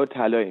تو کار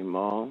طلاییم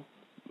ما.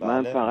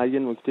 من فقط یه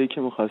نکته‌ای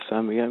که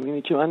می‌خواستم بگم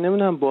اینه که من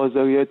نمیدونم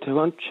بازاریای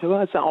تهران چرا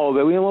اصلا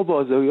آبروی ما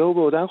بازاریا رو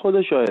بردن،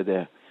 خدا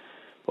شاهده.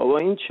 بابا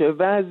این چه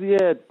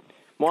وضعیه؟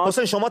 ما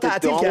حسین شما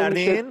تعطیل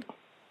کردین؟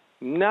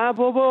 نه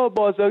بابا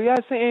بازاریا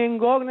اصلا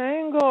انگار نه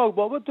انگار.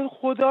 بابا تو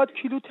خودت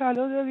کیلو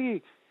طلا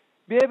داری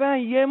ببن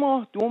 1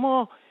 ماه 2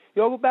 ماه،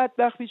 یارو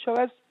بدبخت بیچاره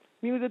است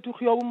میوزه تو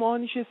خیابون، ما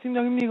نشستیم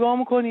داریم نگاه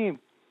میکنیم.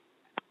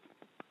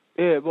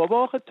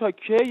 بابا آخه تا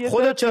کی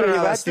خودت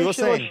چرا نبستی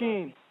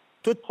حسین؟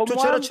 تو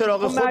چرا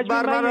چراغ خود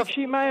بر نرفت؟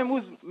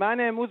 من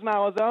امروز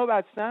مغازه رو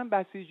بستم،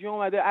 بسیجی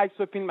اومده عکس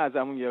و فیلم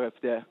ازمون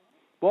گرفته.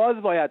 باز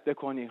باید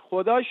بکنی،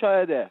 خدا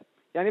شاهده.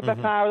 یعنی به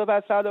فردا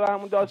پس فردا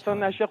همون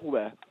داستان نشه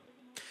خوبه.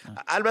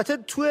 البته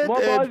تو ما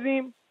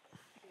بازیم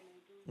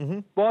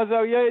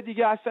بازاریای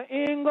دیگه اصلا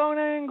انگار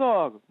نه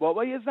انگار.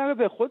 بابا یه ذره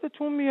به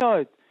خودتون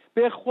میاد.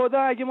 به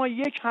خدا اگه ما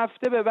 1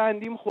 هفته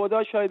ببندیم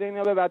خدا شاهده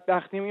اینا به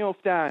بدبختی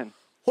میافتن.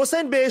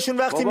 حسین بهشون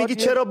وقتی میگی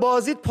چرا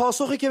بازید،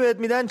 پاسخی که بهت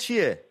میدن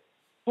چیه؟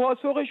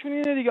 پاسخشون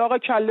اینه دیگه آقا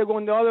کله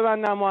گنده ها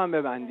ببندن ما هم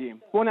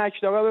ببندیم،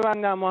 بنکدارا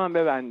ببندن ما هم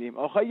ببندیم.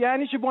 آخه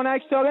یعنی چی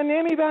بنکدارا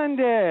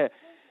نمیبنده؟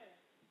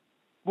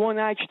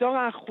 بنکدار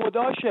از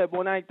خداشه،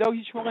 بنکدار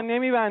هیچ موقع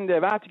نمیبنده.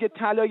 وقتی که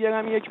طلا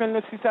گرم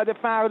 1,300,000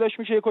 فرداش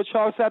میشه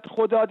 1,400,000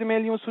 خدا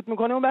میلیون سود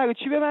میکنه، اون برای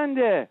چی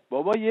ببنده؟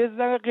 بابا یه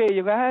ذره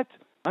غیرت.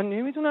 من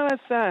نمیدونم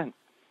اصلا.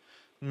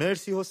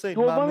 مرسی حسین.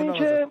 ممنونم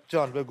که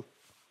جان بگو.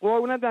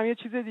 قربونت برم یه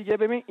چیز دیگه.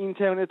 ببین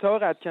اینترنت ها رو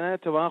قطع کردن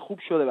اتفاقا خوب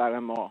شده برای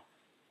ما.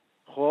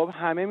 خب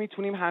همه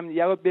میتونیم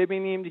همدیگه رو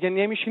ببینیم دیگه،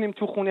 نمیشینیم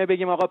تو خونه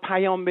بگیم آقا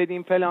پیام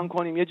بدیم فلان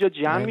کنیم، یه جا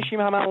جمع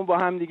میشیم هممون با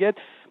هم دیگه،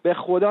 به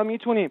خدا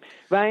میتونیم.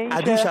 و این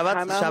که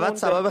شود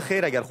سبب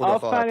خیر اگر خدا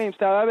خواهد. آفرین،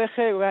 سبب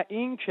خیر. و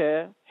این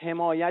که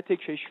حمایت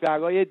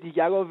کشورهای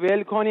دیگر رو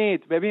ول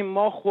کنید. ببین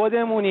ما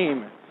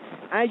خودمونیم،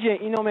 اگه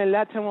اینو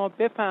ملت ما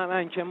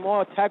بفهمن که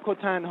ما تک و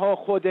تنها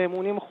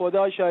خودمونیم،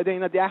 خدا شاهده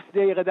اینا 10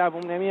 دقیقه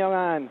دووم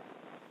نمیارن.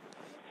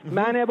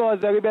 من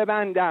بازاری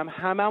ببندم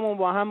هممون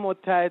با هم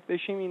متحد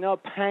بشیم، اینا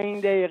 5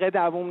 دقیقه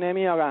دووم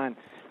نمیارن.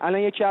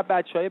 الان یکی از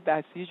بچهای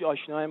بسیج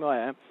آشنای ماه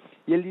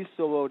یه لیست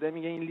آورده،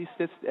 میگه این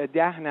لیست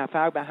 10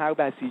 نفر به هر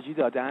بسیجی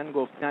دادن،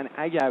 گفتن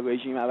اگر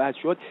رژیم عوض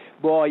شد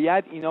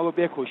باید اینا رو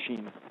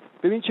بکشیم.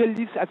 ببین چه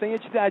لیست، اصلا یه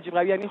چیز عجیب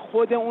غریبه. یعنی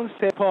خود اون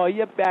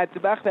سپاهی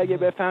بدبخت اگه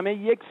بفهمه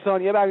 1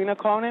 ثانیه برای اینا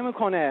کار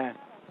نمیکنه.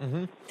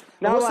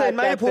 حسین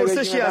من یه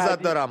پرسشی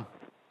ازت دارم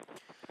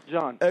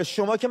جان.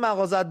 شما که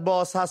مغازت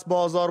باز هست،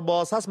 بازار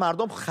باز هست،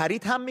 مردم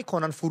خرید هم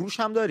میکنن، فروش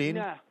هم دارین؟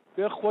 نه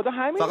به خدا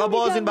همین فقط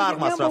باز این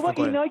برق مصرف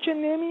میکنه. اینا که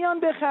نمیان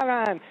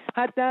بخرن،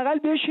 حداقل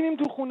بشینیم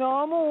تو خونه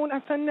هامون،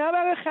 اصلا نه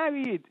برای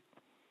خرید.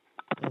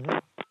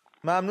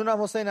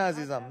 ممنونم حسین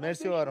عزیزم،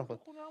 مرسی برام خود.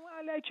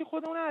 الکی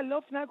خودمون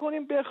الاف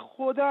نکنیم به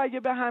خدا، اگه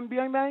به هم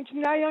بیایم برای اینکه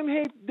نیایم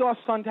هی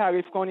داستان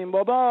تعریف کنیم.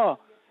 بابا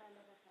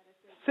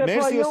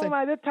سپاهی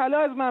اومده طلا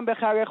از من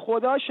بخره،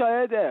 خدا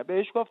شاهده.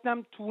 بهش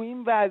گفتم تو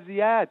این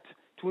وضعیت،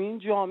 تو این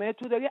جامعه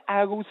تو داری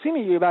عروسی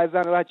میگیری بر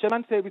زن و بچه،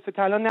 من سرویس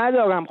طلا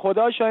ندارم،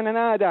 خدا شاهده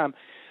ندادم.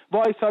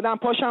 وایسادم،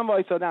 پاشم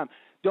وایسادم،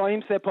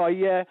 دایم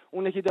سپاهیه،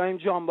 اونه که دایم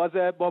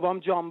جانبازه، بابام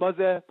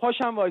جانبازه،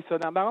 پاشم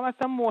وایسادم. برام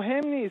اصلا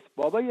مهم نیست.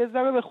 بابا یه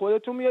ذره به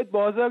خودتون بیاید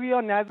بازاری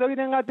یا نذارید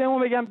اینقدر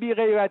بهمون بگم بی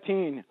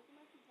غیرتین.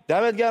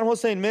 دمت گرم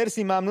حسین،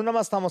 مرسی، ممنونم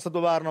از تماست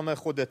با برنامه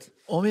خودت.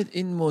 امید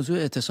این موضوع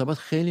اعتصابات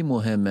خیلی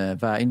مهمه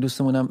و این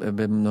دوستمونم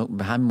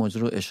به همین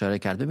موضوع رو اشاره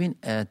کرد. ببین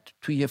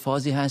توی یه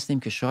فازی هستیم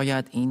که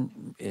شاید این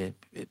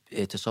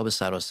اعتصاب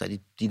سراسری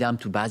دیدم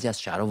تو بعضی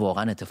از شهرها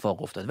واقعا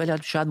اتفاق افتاد، ولی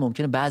شاید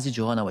ممکنه بعضی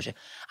جاها نباشه.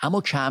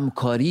 اما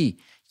کمکاری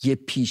یه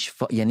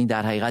یعنی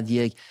در حقیقت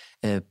یک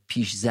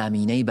پیش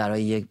زمینه‌ای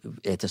برای یک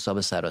اعتصاب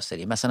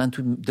سراسری. مثلا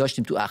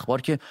داشتیم تو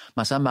اخبار که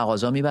مثلا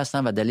مغازه‌ها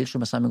می‌بستن و دلیلش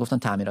رو مثلا میگفتن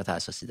تعمیرات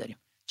اساسی داریم.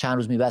 چند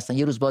روز می‌بستن،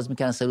 یه روز باز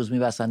می‌کردن، 3 روز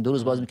می‌بستن، 2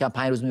 روز باز می‌کردن،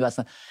 5 روز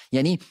می‌بستن.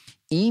 یعنی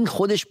این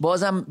خودش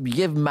بازم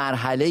یه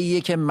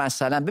مرحله‌ایه که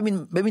مثلا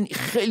ببین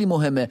خیلی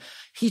مهمه.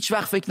 هیچ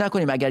وقت فکر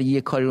نکنیم اگر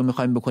یه کاری رو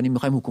می‌خوایم بکنیم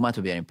می‌خوایم حکومت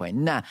رو بیاریم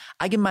پایین. نه،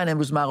 اگه من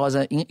امروز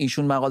مغازه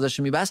ایشون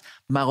مغازه‌شو می‌بست،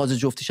 مغازه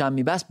جفتیش هم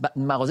می‌بست،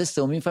 مغازه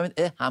سومی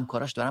می‌فهمید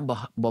همکاراش دارن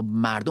با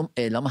مردم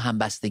اعلام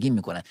همبستگی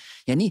می‌کنن.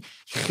 یعنی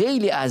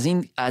خیلی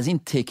از این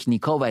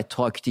تکنیک‌ها و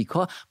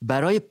تاکتیک‌ها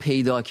برای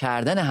پیدا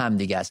کردن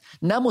همدیگه است،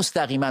 نه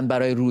مستقیما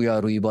برای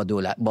رویارویی با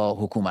دولت، با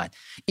حکومت.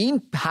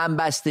 این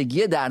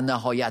همبستگی در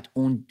نهایت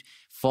اون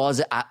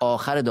فاز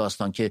آخر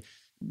داستان که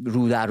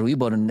رو در روی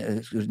با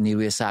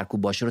نیروی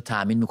سرکوب باشه رو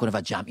تأمین میکنه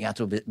و جمعیت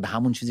رو به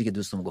همون چیزی که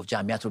دوستم گفت،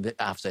 جمعیت رو به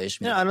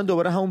افزایش میده. الان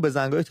دوباره همون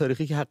بزنگاه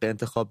تاریخی که حق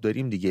انتخاب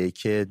داریم دیگه،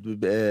 که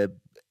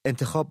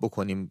انتخاب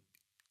بکنیم،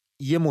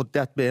 یه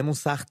مدت بهمون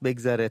سخت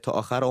بگذره تا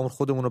آخر عمر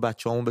خودمون و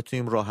بچه‌هامون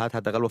بتونیم راحت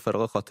حداقل با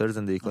فراغ خاطر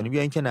زندگی کنیم،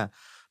 یا اینکه نه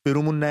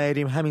برومون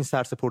نایریم همین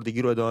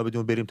سرسپردگی رو ادامه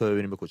بدیم، بریم تا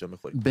ببینیم به کجا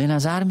میخوریم. به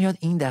نظر میاد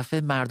این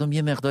دفعه مردم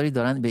یه مقداری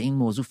دارن به این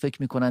موضوع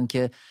فکر میکنن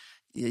که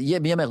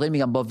یه مقداری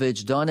میگم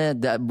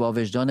با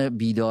وجدان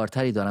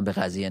بیدارتری دارن به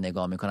قضیه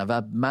نگاه میکنن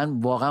و من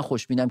واقعا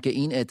خوشبینم که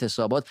این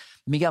اعتصابات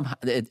میگم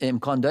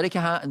امکان داره که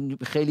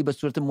خیلی به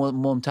صورت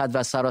ممتد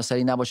و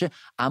سراسری نباشه،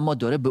 اما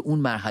داره به اون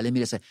مرحله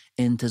میرسه.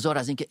 انتظار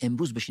از این که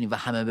امروز بشینیم و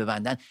همه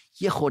ببندن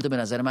یه خورده به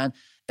نظر من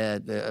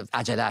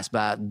عجله است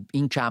و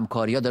این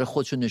کمکاری‌ها داره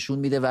خودشو نشون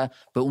میده و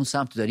به اون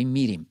سمت داریم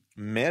میریم.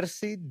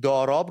 مرسی.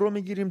 داراب رو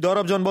میگیریم.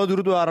 داراب جان با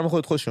درود و برنامه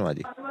خودت خوش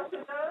اومدی.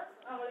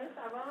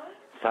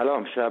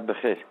 سلام، شب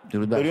بخیر.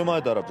 درود بر ما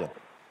داراب جان.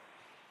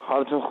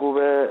 حالتون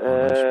خوبه؟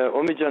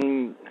 امید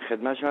جان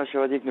خدمت شما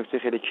شود یک نکته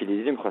خیلی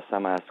کلیدی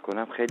می‌خواستم عرض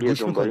کنم. خیلی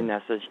دنبالی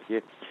نساش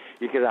که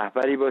یک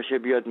رهبری باشه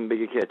بیاد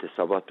بگه که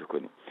اعتصابات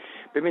بکنیم.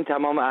 ببین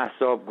تمام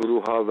احزاب،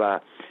 گروه‌ها و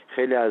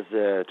خیلی از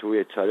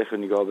توی تاریخ رو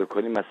نگاه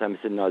بکنیم، مثلا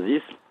مثل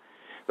نازیسم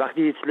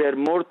وقتی هیتلر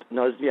مرد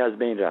نازیسم از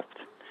بین رفت.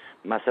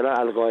 مثلا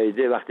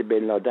القاعده وقتی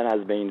بن لادن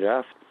از بین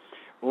رفت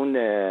اون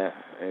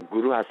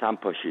گروه از هم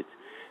پاشید.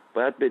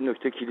 باید به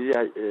نکته کلیدی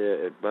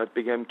باید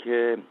بگم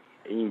که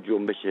این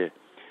جنبش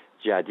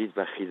جدید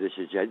و خیزش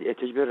جدید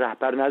احتیاج به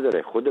رهبر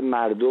نداره، خود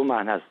مردم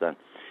هستن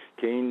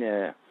که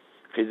این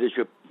خیزش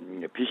رو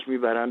پیش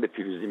میبرن، به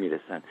پیروزی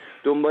میرسن.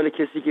 دنبال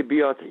کسی که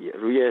بیاد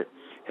روی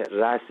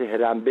رأس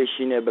هرم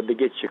بشینه و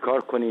بگه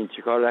چیکار کنین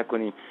چیکار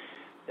نکنین.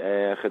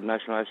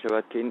 خدمت شما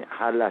شود که این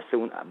هر لحظه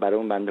اون برای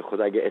اون بنده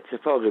خدا اگه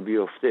اتفاقی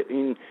بیفته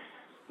این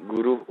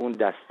گروه، اون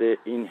دسته،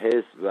 این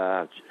حزب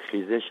و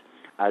خیزش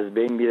از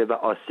بین میره و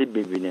آسیب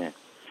میبینه.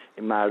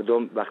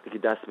 مردم وقتی که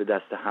دست به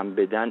دست هم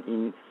بدن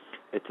این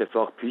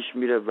اتفاق پیش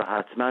میره و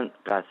حتما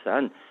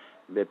قطعا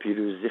به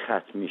پیروزی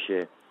ختم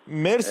میشه.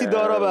 مرسی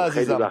داراب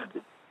عزیزم.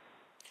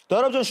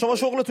 داراب جان شما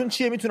شغلتون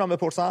چیه میتونم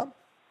بپرسم؟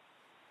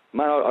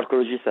 من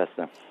آرکولوژیست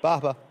هستم. به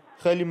به،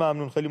 خیلی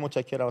ممنون، خیلی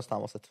متشکرم از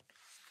تماستون.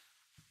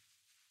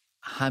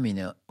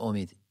 همینه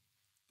امید،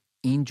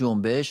 این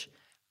جنبش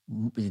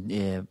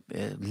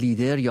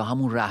لیدر یا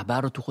همون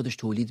رهبر رو تو خودش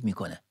تولید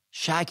میکنه.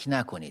 شک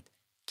نکنید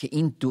که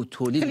این دو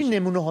تولید خیلی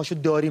نمونه هاشو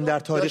داریم در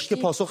تاریخ که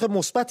پاسخ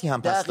مثبتی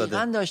هم پس داده.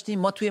 دقیقاً داشتیم.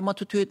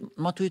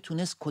 ما توی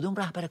تونس کدوم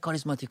رهبر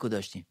کاریزماتیکو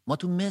داشتیم؟ ما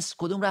تو مصر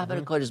کدوم رهبر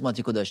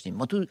کاریزماتیکو داشتیم؟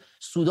 ما تو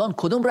سودان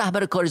کدوم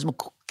رهبر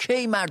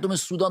کی مردم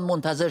سودان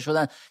منتظر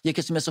شدن یه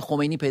کسی مثل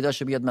خمینی پیدا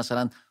شه بیاد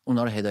مثلا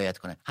اونا رو هدایت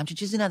کنه؟ همچین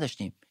چیزی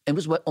نداشتیم.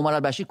 امروز عمر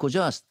البشیر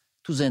کجاست؟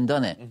 تو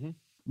زندانه.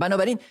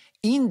 بنابراین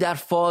این در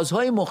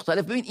فازهای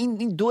مختلف، ببین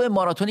این دو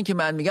ماراتونی که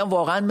من میگم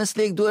واقعا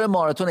مثل یک دور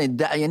ماراتونه،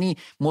 یعنی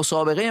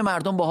مسابقه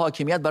مردم با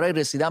حاکمیت برای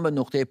رسیدن به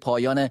نقطه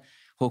پایان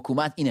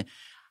حکومت اینه.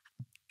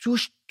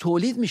 توش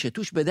تولید میشه،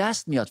 توش به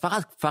دست میاد.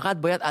 فقط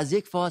باید از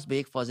یک فاز به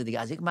یک فاز دیگه،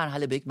 از یک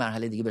مرحله به یک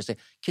مرحله دیگه برسه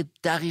که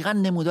دقیقاً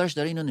نمودارش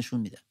داره اینو نشون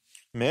میده.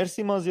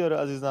 مرسی مازیار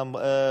عزیزم.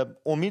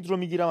 امید رو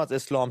میگیرم از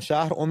اسلام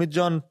شهر. امید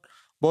جان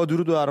با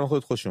درود و برنامه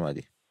خودت خوش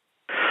اومدی.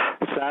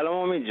 سلام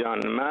امید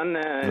جان، من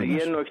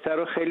یه نکته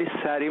رو خیلی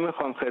سریع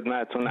میخوام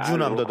خدمتتون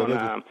عرض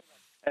کنم.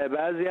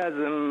 بعضی از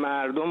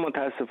مردم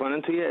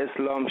متاسفانه توی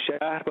اسلام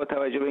شهر با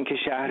توجه به اینکه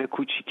شهر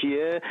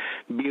کوچیکیه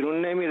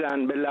بیرون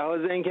نمیرن، به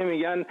لحاظ اینکه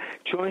میگن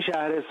چون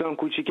شهرستان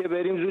کوچیکه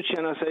بریم زود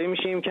شناسایی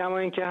میشیم، کما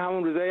اینکه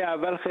همون روزای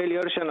اول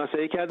خیلی‌ها رو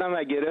شناسایی کردن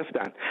و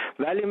گرفتن.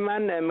 ولی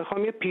من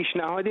میخوام یه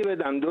پیشنهادی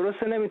بدم.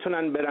 درسته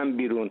نمیتونن برن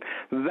بیرون،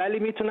 ولی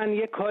میتونن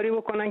یه کاری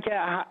بکنن که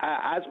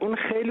از اون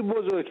خیلی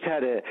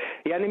بزرگتره.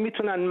 یعنی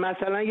میتونن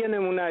مثلا یه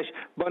نمونهش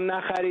با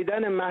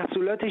نخریدن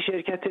محصولات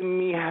شرکت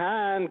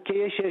میهن که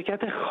یه شرکت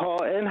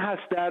این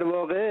هست در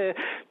واقع،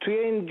 توی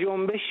این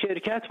جنبش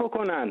شرکت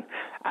بکنن.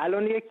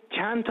 الان یک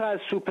چند تا از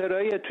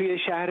سوپرهای توی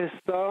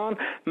شهرستان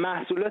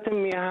محصولات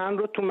میهن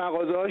رو تو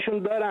مغازه هاشون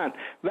دارن،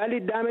 ولی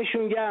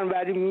دمشون گرم،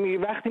 ولی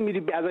وقتی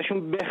میری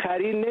ازشون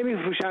بخری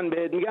نمیفروشن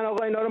بهت، میگن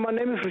آقا اینا رو ما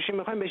نمیفروشیم،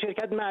 میخوایم به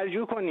شرکت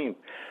مرجوع کنیم.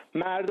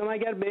 مردم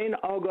اگر به این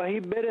آگاهی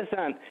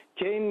برسن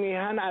که این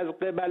میهن از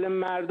قبل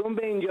مردم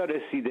به اینجا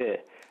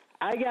رسیده،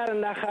 اگر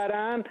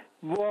نخرن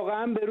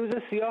واقعا به روز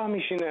سیاه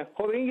میشینه.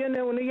 خب این یه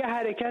نمونه، یه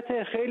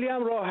حرکت خیلی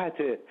هم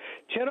راحته.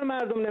 چرا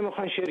مردم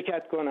نمیخوان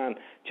شرکت کنن؟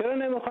 چرا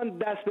نمیخوان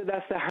دست به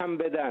دست هم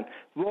بدن؟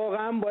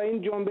 واقعا با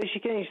این جنبشی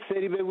که این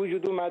سری به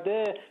وجود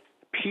اومده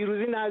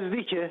پیروزی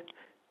نزدیکه.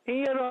 این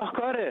یه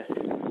راهکاره.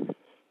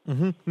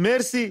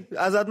 مرسی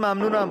ازت،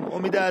 ممنونم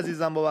امید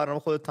عزیزم، با برنامه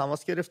خودت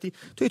تماس گرفتی.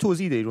 توی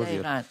توضیح دهی رو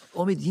زیاد.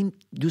 امید، این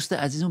دوست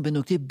عزیزم به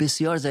نکته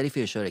بسیار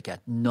ظریفی اشاره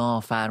کرد: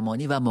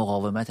 نافرمانی و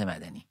مقاومت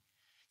مدنی.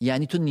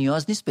 یعنی تو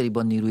نیاز نیست بری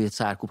با نیروی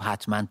سرکوب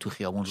حتما تو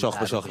خیابون شاخ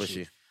به شاخ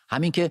بشی.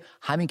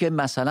 همین که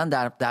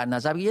مثلا در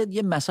نظر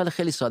یه مثال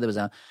خیلی ساده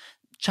بزنم.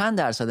 چند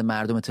درصد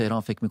مردم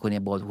تهران فکر می‌کنی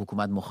با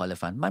حکومت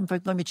مخالفن؟ من فکر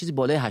می‌کنم یه چیزی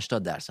بالای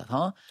 80%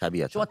 ها.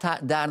 طبیعتا. شما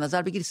در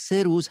نظر بگیر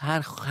 3 روز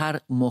هر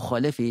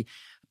مخالفی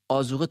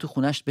آذوقه تو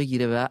خونش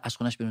بگیره و از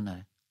خونش بیرون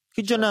نره.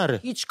 هیچ جا نره.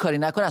 هیچ کاری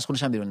نکنه، از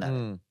خونش هم بیرون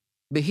نره.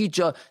 به هیچ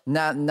جا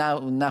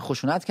نه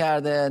خشونت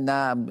کرده،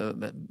 نه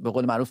به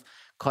قول معروف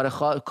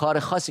کار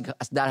خاصی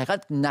در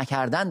حقیقت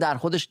نکردن در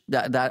خودش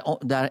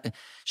در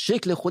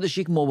شکل خودش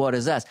یک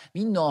مبارزه است.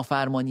 این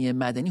نافرمانی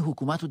مدنی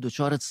حکومت رو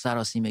دچار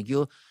سراسیمگی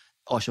و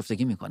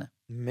آشفتگی میکنه.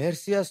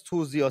 مرسی از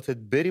توضیحاتت.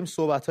 بریم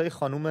صحبت‌های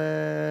خانم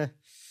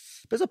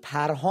بذار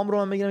پرهام رو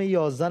من بگیرم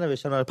 11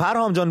 نوشتن.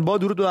 پرهام جان با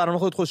درود و برنامه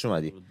خودت خوش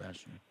اومدی.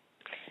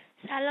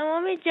 سلام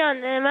امید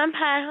جان، من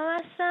پرهام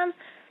هستم،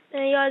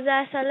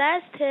 11 ساله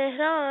از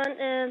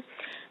تهران.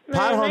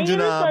 پرهام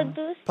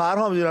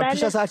جونم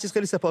پیش از هر چیز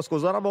خیلی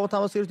سپاسگزارم با ما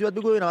تماس گرفتی. باید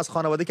بگو ببینم از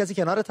خانواده کسی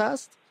کنارت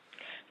هست؟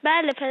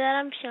 بله،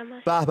 پدرم پیشم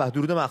هست. به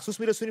درود مخصوص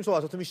میرسونیم،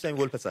 صحبتاتو میشنویم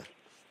گل پسر.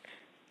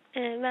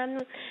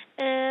 ممنون.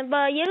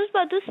 یه روز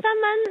با دوستم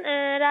من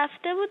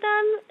رفته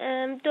بودم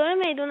دور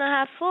میدون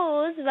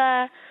حفاظ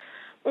و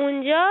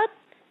اونجا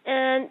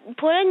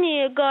پر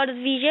گارد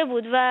ویژه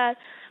بود و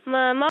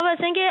ما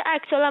واسه اینکه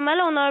عکس العمل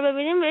اونا رو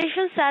ببینیم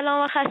بهشون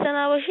سلام و خسته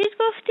نباشید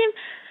گفتیم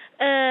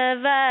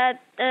و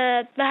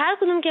به هر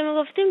کدوم که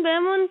میگفتیم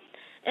بهمون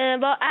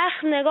با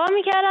اخم نگاه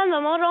میکردن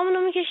و ما رامون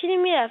رو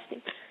میکشیدیم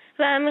میرفتیم.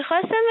 و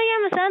میخواستم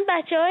بگم مثلا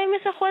بچه‌های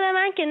مثل خود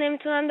من که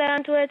نمیتونن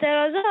برن تو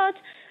اعتراضات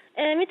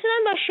میتونن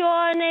با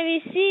شعار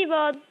نویسی،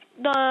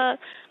 با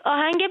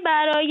آهنگ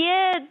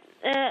برای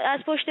از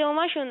پشت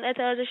بوماشون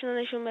اعتراضشون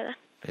رو نشون بدن.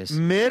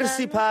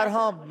 مرسی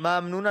پرهام،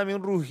 ممنونم.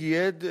 این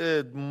روحیه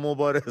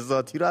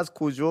مبارزاتی رو از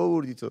کجا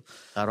آوردی تو؟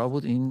 قرار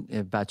بود این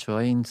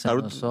بچه‌های این سن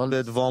و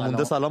سال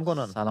وامونده سلام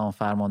کنن، سلام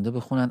فرمانده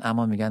بخونن،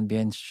 اما میگن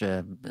بیاین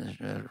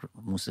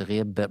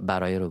موسیقی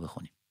برای رو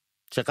بخونیم.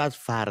 چقدر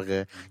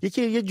فرقه.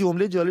 یه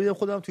جمله جالبی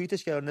خودم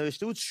توییتش کردم،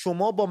 نوشته بود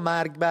شما با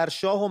مرگ بر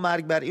شاه و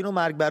مرگ بر این و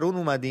مرگ بر اون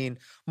اومدین،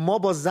 ما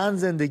با زن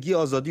زندگی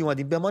آزادی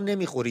اومدیم، به ما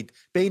نمیخورید،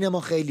 بین ما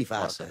خیلی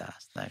فرقه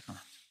است.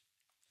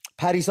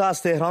 پریسا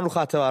از تهران رو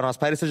خط برنامه است.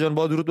 پریسا جان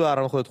با درود و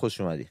برنامه خودت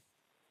خوش اومدی.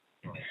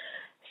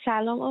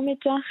 سلام امید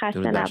جان، خسته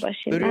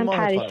نباشید. من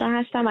پریسا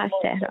هستم از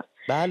تهران.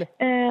 بله.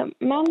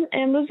 من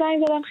امروز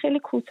زنگ زدم خیلی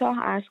کوتاه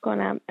عرض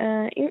کنم.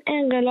 این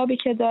انقلابی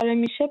که داره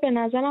میشه به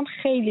نظرم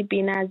خیلی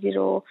بی‌نظیر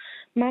و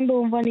من به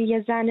عنوان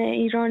یه زن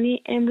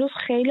ایرانی امروز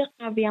خیلی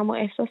قویم و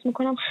احساس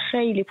میکنم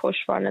خیلی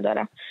پشتوانه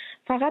دارم.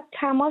 فقط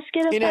تماس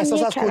گرفتم. این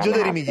احساس از کجا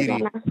داری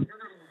میگیری؟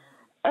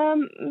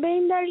 به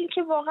این دلیل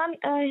که واقعا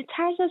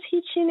ترس از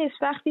هیچی نیست،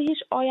 وقتی هیچ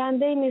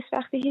آینده نیست،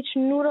 وقتی هیچ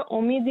نور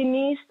امیدی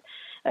نیست،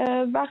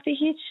 وقتی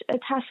هیچ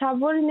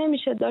تصوری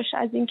نمیشه داشت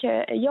از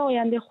اینکه یه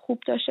آینده خوب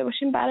داشته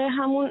باشیم، برای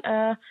همون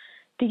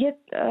دیگه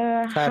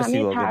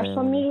همه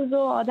ترسا میریزه و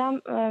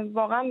آدم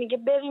واقعا میگه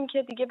بریم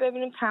که دیگه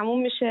ببینیم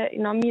تموم میشه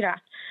اینا میرن.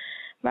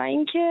 و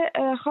اینکه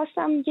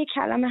خواستم یه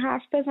کلمه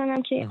حرف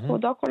بزنم که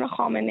خدا کنه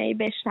خامنه‌ای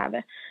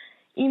بشنوه.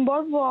 این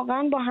بار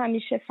واقعا با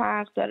همیشه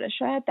فرق داره.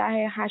 شاید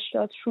دهه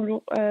 80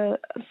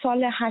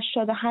 سال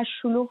 88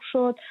 شلوغ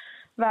شد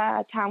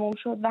و تموم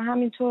شد و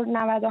همینطور 98،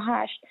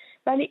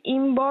 ولی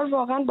این بار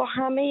واقعا با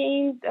همه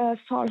این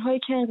سالهایی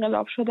که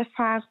انقلاب شده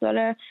فرق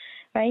داره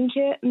و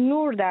اینکه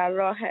نور در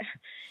راهه.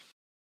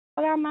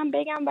 حالا من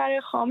بگم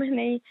برای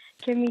خامنه‌ای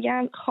که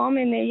میگن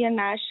خامنه‌ای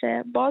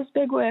نشه، باز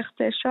بگو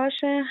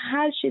اختشاشه،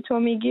 هر چی تو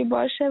میگی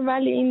باشه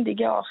ولی این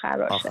دیگه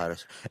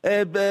آخرش.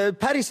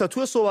 پریسا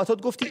تو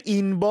صحبتات گفتی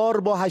این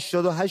بار با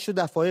 88 و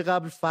دفعه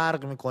قبل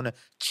فرق میکنه.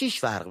 چیش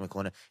فرق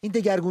میکنه؟ این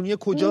دگرگونی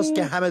کجاست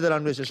که همه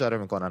دارن بهش اشاره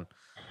میکنن؟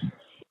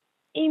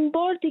 این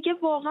بار دیگه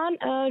واقعا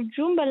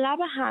جون به لب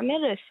همه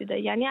رسیده.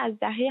 یعنی از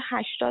دهه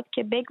 80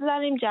 که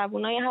بگذاریم،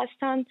 جوانایی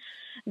هستن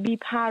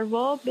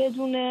بی‌پروا،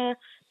 بدون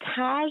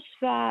ترس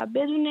و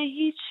بدون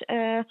هیچ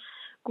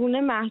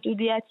گونه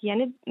محدودیتی.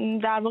 یعنی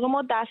در واقع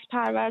ما دست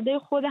پرورده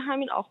خود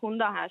همین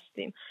آخوندا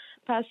هستیم،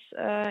 پس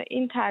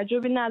این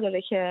تعجبی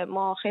نداره که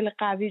ما خیلی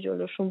قوی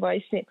جلوشون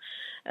وایسیم.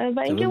 و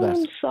اینکه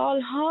اون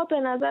سالها به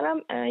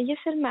نظرم یه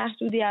سری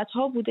محدودیت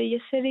ها بوده،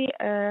 یه سری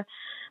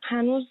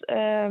هنوز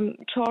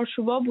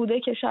چارچوبا بوده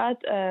که شاید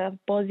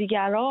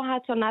بازیگرها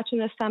حتی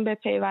نتونستن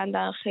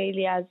بپیوندن.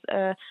 خیلی از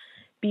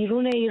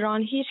بیرون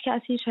ایران هیچ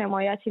کس هیچ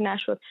حمایتی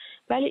نشد،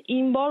 ولی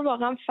این بار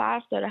واقعا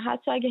فرق داره.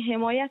 حتی اگه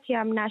حمایتی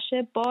هم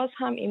نشه باز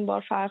هم این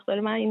بار فرق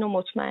داره. من اینو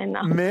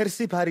مطمئنم.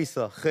 مرسی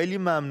پریسا، خیلی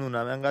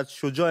ممنونم. انقدر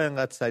شجاع،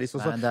 انقدر سریع.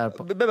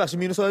 ببخشید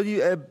مینو سوادی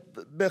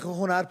به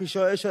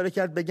هنرپیشه‌ها اشاره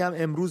کرد. بگم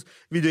امروز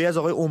ویدیویی از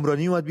آقای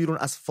عمرانی اومد بیرون،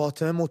 از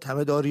فاطمه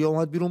معتمدآریا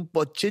اومد بیرون.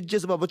 با چه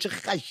جذبه، با چه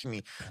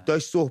خشمی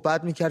داشت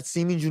صحبت میکرد.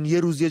 سیمین جون یه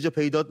روز یه جا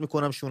پیدات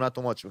میکنم،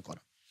 شونتو ماچ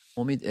میکنم.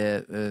 امید،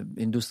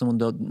 این دوستمون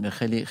داد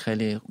خیلی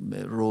خیلی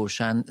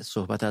روشن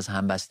صحبت از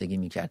همبستگی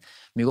میکرد.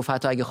 میگفت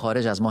حتی اگه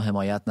خارج از ما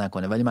حمایت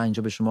نکنه، ولی من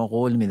اینجا به شما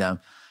قول میدم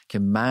که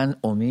من،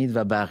 امید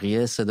و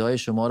بقیه صدای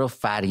شما رو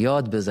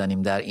فریاد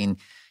بزنیم در این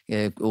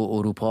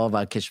اروپا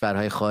و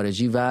کشورهای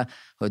خارجی و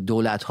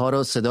دولت‌ها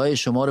رو، صدای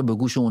شما رو به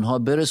گوش اونها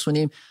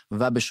برسونیم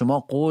و به شما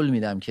قول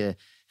میدم که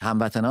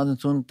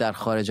هموطنانتون در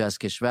خارج از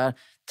کشور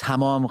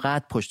تمام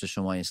قد پشت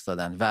شما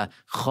ایستادن و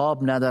خواب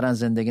ندارن،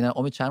 زندگی نه.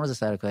 امید چند روز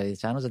سر کاری؟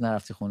 چند روز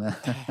نرفتی خونه؟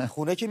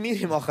 خونه که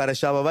میریم آخر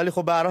شب، ولی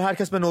خب به هر حال هر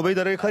کس به نوبه‌ای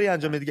داره یه کاری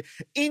انجام میده دیگه.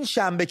 این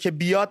شنبه که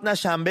بیاد نه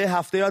شنبه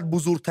هفته یاد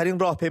بزرگترین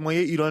راهپیمایی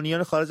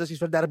ایرانیان خارج از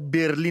کشور در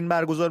برلین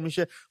برگزار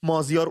میشه.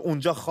 مازیار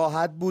اونجا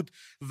خواهد بود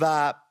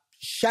و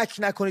شک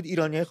نکنید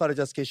ایرانیای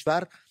خارج از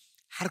کشور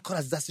هر کار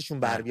از دستشون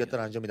بر بیاد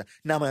دارن انجام میدن.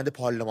 نماینده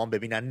پارلمان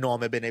ببینن،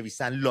 نامه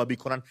بنویسن، لابی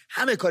کنن،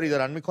 همه کاری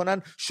دارن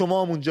میکنن.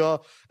 شما هم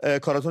اونجا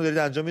کاراتون دارید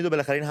انجام میدید و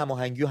بالاخره این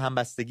هماهنگی و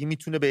همبستگی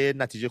میتونه به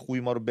نتیجه خوبی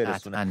ما رو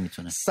برسونه.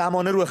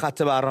 سمانه روی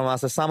خط برنامه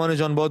هست. سمانه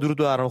جان با درود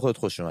به برنامه خودت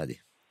خوش اومدی.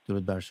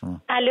 درود بر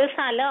شما. الو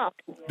سلام.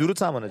 درود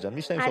سمانه جان،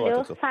 میشنویم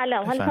صحبتاتو.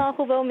 سلام، حال شما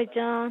خوبه امید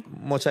جان؟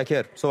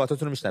 متشکرم،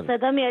 صحبتاتون رو میشنویم.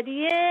 صدا میاد.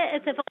 یه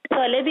اتفاق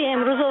جالبی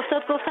امروز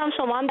افتاد، گفتم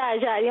شما هم در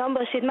جریان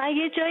باشید. من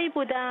یه جایی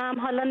بودم،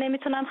 حالا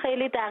نمیتونم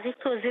خیلی دقیق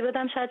توضیح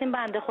بدم، شاید این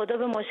بنده خدا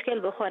به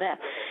مشکل بخوره.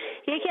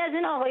 یکی از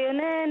این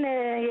آقایون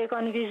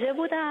یگان ویژه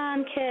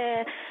بودن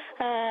که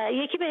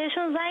یکی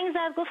بهشون زنگ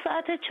زد، گفت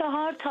ساعت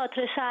 4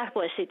 تئاتر شهر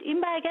باشید.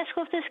 این برگشت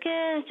گفتش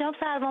که جناب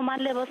سروان من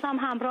لباسم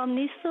همراهم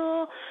نیست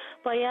و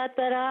باید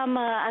برم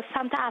از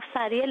سمت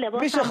افسری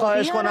لباسم. میشه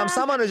خواهش کنم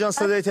سمانه جان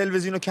صدای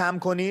تلویزیون رو کم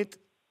کنید؟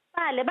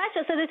 بله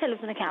بچه صدای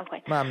تلویزیون کم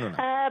کنید. ممنونم.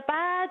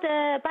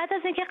 بعد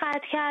از اینکه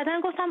قطع کردن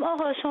گفتم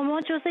آقا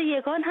شما جزء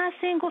یگان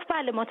هستین؟ گفت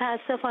بله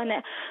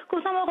متاسفانه.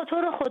 گفتم آقا تو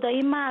رو خدا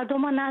این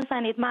مردم رو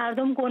نزنید،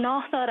 مردم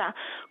گناه دارن.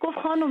 گفت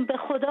خانم به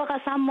خدا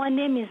قسم ما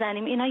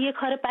نمیزنیم، اینا یه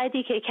کار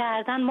بدی که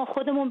کردن، ما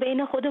خودمون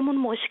بین خودمون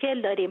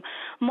مشکل داریم،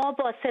 ما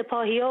با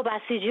سپاهی‌ها و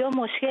بسیجی‌ها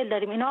مشکل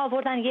داریم. اینا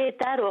آوردن یه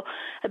عده رو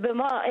به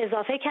ما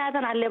اضافه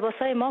کردن، از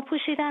لباسای ما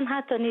پوشیدن.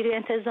 حتی نیروی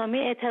انتظامی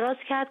اعتراض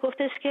کرد،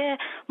 گفتش که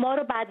ما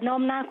رو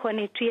بدنام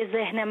نکنید توی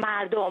ذهن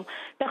مردم.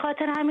 به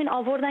خاطر همین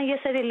آوردن یه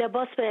سری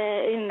لباس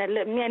به این،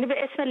 یعنی به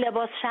اسم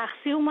لباس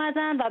شخصی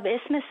اومدن و به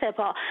اسم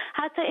سپاه.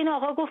 حتی این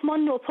آقا گفت ما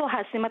نوپو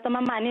هستیم. مثلا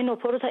من معنی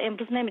نوپو رو تا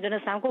امروز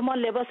نمیدونستم. گفت ما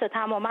لباس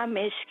تماما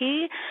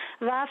مشکی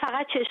و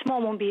فقط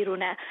چشمامون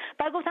بیرونه.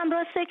 بعد گفتم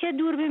راسته که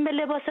دوربین به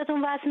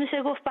لباستون وصل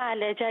میشه؟ گفت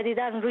بله،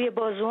 جدیدا روی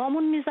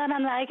بازوامون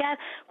میزنن و اگر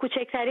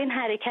کوچکترین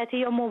حرکتی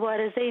یا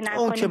مبارزه‌ای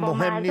نکنیم با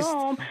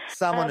مردم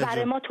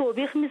برای ما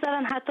توبیخ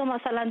میذارن، حتی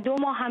مثلا 2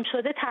 ماه هم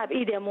شده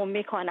تبعیدمون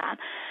میکنن.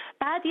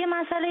 بعد یه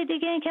مسئله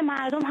دیگه این که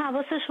مردم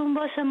حواسشون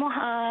باشه، ما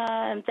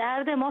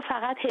درد ما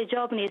فقط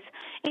حجاب نیست.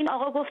 این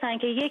آقا گفتن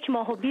که 1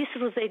 ماه و 20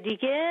 روز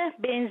دیگه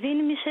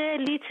بنزین میشه چه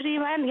لیتری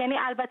من، یعنی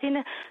البته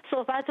این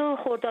صحبت رو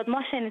خرداد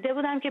ما شنیده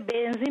بودم که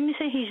بنزین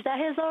میشه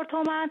 18,000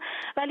 تومان،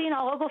 ولی این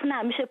آقا گفت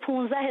نه میشه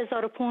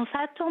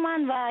 15,500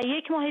 تومان و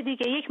یک ماه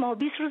دیگه، یک ماه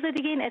 20 روز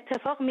دیگه این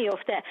اتفاق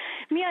میفته.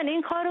 میان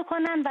این کارو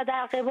کنن و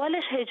در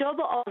قبالش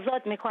حجاب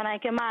آزاد میکنن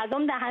که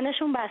مردم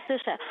دهنشون بسته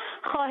شه.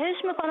 خواهش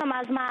میکنم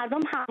از مردم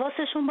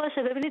حواسشون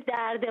باشه. ببینید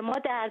درد ما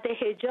درد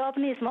حجاب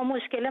نیست، ما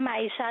مشکل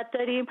معیشت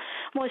داریم،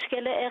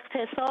 مشکل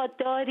اقتصاد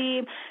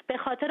داریم، به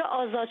خاطر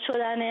آزاد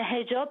شدن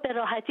حجاب به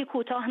راحتی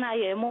کوتاه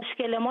نیه.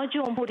 مشکل ما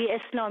جمهوری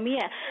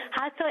اسلامیه.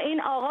 حتی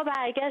این آقا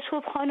برگشت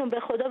گفت خانم به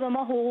خدا به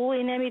ما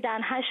حقوقی نمیدن،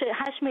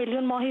 8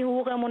 میلیون ماهی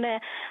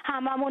حقوقمونه،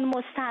 هممون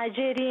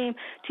مستاجریم،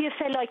 توی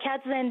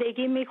فلاکت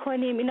زندگی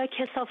میکنیم، اینا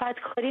کثافت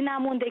کاری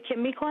نمونده که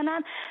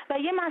میکنن. و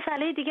یه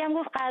مسئله دیگه هم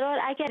گفت قرار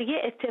اگر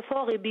یه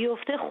اتفاقی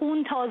بیفته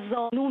خون تا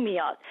زانو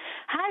میاد.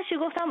 هر چی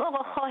گفتم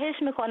آقا خواهش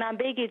میکنم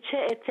بگید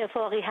چه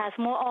اتفاقی هست،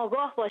 ما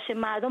آگاه باشیم،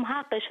 مردم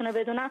حقشونه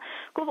بدونن.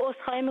 گفت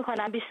عذرخواهی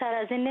میکنم بیشتر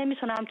از این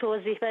نمیتونم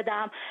توضیح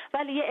بدم،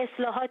 ولی یه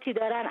اصلاحاتی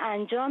دارن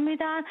انجام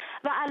میدن.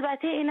 و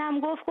البته اینم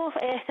گفت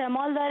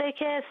احتمال داره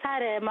که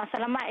سر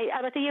مثلا من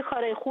البته یه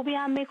کارای خوبی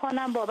هم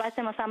میکنم بابت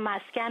مثلا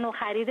مسکن و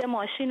خرید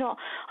ماشین و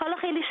حالا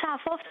خیلی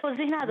شفاف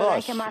توضیح ندادن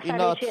که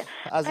مسئله چیه،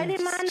 ولی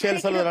من 40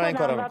 سال دارن این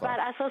کارو و بر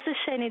اساس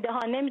شنیده ها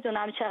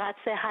نمیدونم چقدر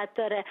صحت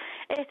داره.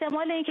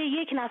 احتمال اینکه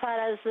یک نفر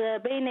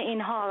از بین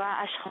اینها و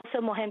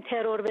اشخاص مهم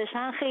ترور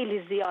بشن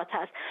خیلی زیاد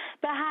هست.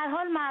 به هر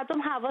حال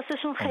مردم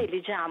حواسشون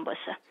خیلی جمع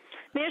باشه.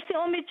 مرسی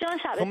امید جان،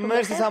 شبتون بخیر.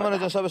 مرسی سمانه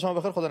جان، شب شما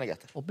بخیر، خدا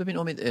نگهدار. خب ببین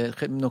امید،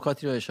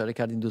 نکاتی رو اشاره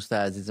کردین دوست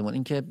عزیزمون،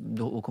 این که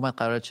حکومت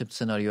قراره چه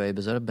سناریوهایی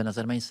بذاره. به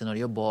نظر من این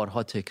سناریو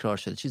بارها تکرار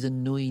شده، چیز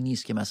نوعی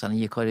نیست که مثلا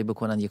یه کاری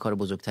بکنن، یه کار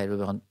بزرگتری رو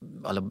بخوان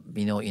حالا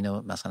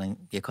اینو مثلا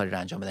یه کاری رو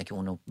انجام بدن که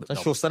اونو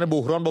شستن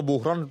بحران با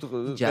بحران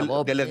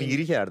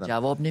گله‌گیری کردن.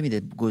 جواب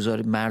نمیده.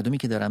 مردمی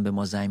که دارن به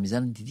ما زنگ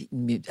میزنن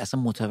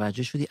اصلا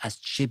متوجه شدی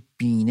از چه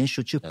بینش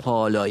و چه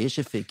پالایش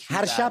فکری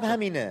هر شب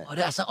همینه.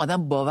 آره اصلا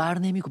آدم باور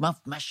نمیکنه.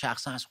 من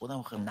شخصا از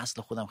خودم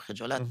نسل خودم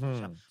خجالت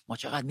میکشم. ما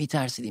چقدر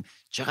میترسیدیم،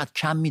 چقدر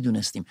کم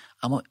میدونستیم،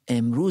 اما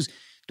امروز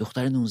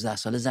دختر 19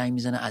 ساله زنگ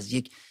میزنه از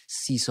یک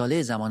 30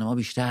 ساله زمان ما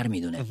بیشتر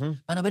میدونه.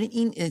 بنابراین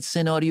این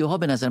سناریوها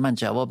به نظر من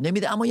جواب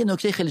نمیده. اما یه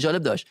نکته خیلی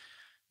جالب داشت،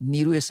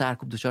 نیروی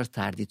سرکوب دچار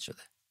تردید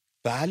شده.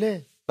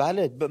 بله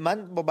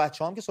من با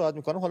بچه‌هام که صحبت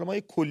میکنم، حالا ما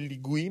یه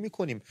کلیگویی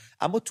میکنیم،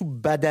 اما تو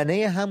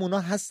بدنه همونا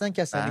هستن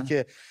کسانی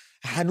که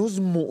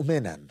هنوز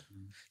مؤمنن،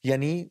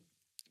 یعنی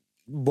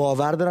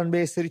باور دارن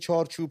به سری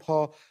چارچوب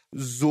ها،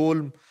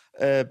 ظلم،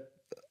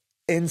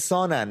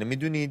 انسانن،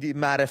 میدونید،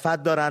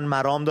 معرفت دارن،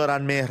 مرام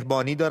دارن،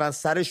 مهربانی دارن،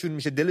 سرشون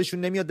میشه، دلشون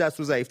نمیاد دست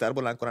رو ضعیف‌تر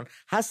بلند کنن،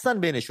 هستن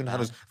بینشون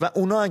هنوز و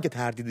اونا هن که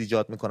تردید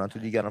ایجاد میکنن تو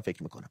دیگران.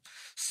 فکر میکنم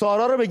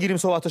سارا رو بگیریم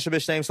صحبتاشو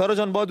بشنویم. سارا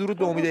جان با درود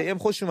به امید ام،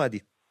 خوش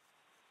اومدی.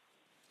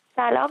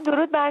 سلام،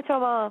 درود بر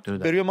شما.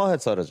 بروی ماهت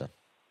سارا جان.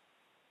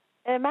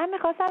 من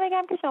میخواستم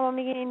بگم که شما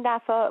میگین این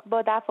دفعه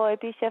با دفعه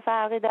پیش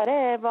فرقی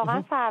داره،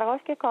 واقعا فرقاش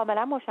که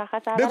کاملا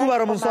مشخصه. بگو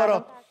برامون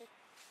سارا،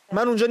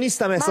 من اونجا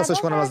نیستم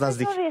احساسش کنم از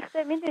نزدیک.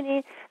 ریخته،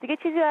 میدونی دیگه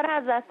چیزی برای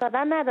از دست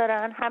دادن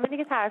ندارن، همه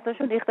دیگه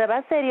ترسشون ریخته.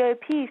 بعد سریای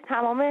پیش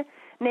تمام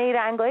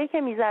نیرنگایی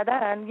که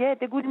میزدن یه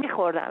عده گول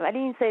میخوردن، ولی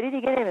این سری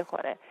دیگه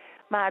نمیخوره،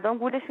 مردم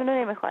گولشون رو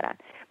نمیخورن.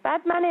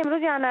 بعد من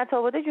امروز جنت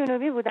آباد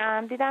جنوبی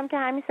بودم، دیدم که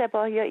همین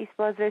سپاهی‌ها ایست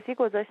بازرسی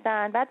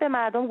گذاشتن، بعد به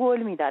مردم گل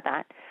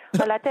میدادن.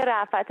 حالت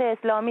رأفت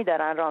اسلامی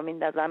دارن راه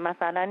میندازن.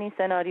 مثلا این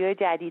سناریوی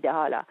جدیده،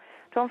 حالا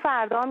چون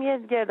فردا هم یه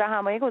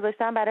گردهمایی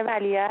گذاشتن برای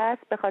ولیعصر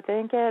به خاطر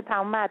اینکه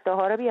تمام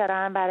مدعاها رو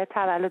بیارن برای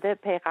تولد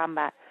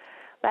پیغمبر.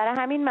 برای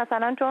همین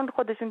مثلا چون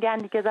خودشون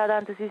گندی که زدن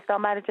تو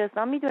سیستان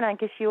بلوچستان، میدونن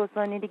که شیعه و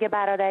سنی دیگه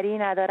برادری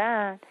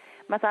ندارن،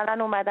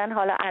 مثلا اومدن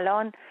حالا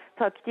الان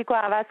تاکتیکو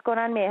عوض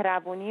کنن،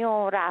 مهربونی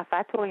و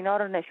رأفت و اینا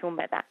رو نشون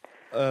بدن.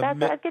 در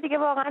صورت که دیگه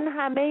واقعا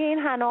همه این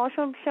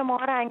حناهاشون پیش ما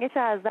رنگش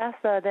از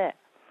دست داده.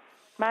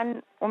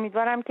 من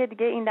امیدوارم که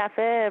دیگه این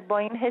دفعه با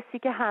این حسی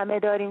که همه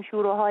داریم،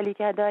 شور و حالی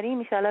که داریم،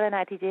 ان شاءالله به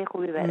نتیجه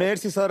خوبی برسیم.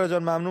 مرسی سارا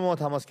جان، ممنون ما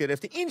تماس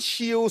گرفتی. این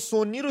شیعه و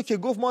سنی رو که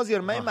گفت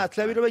مازیار، من این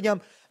مطلبی رو بگم،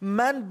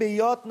 من به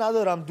یاد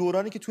ندارم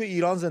دورانی که توی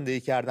ایران زندگی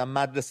کردم،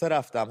 مدرسه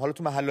رفتم، حالا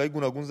تو محله‌های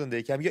گوناگون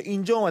زندگی کردم، یا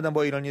اینجا اومدم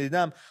با ایرانی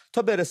دیدم،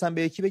 تا برسم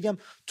به یکی بگم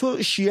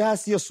تو شیعه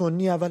هستی یا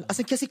سنی، اول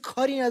اصلا کسی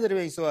کاری نداره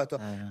به این صحبت‌ها.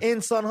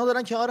 انسان‌ها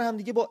دارن کنار هم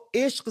دیگه با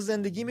عشق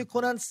زندگی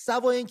میکنن،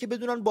 سوای اینکه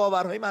بدونن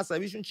باورهای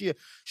مذهبیشون چیه.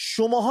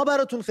 شماها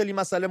براتون خیلی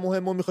مسئله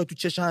مهمه و میخواید تو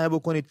چشم همه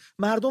بکنید،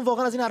 مردم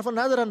واقعا از این حرفا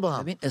ندارن با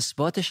هم. ببین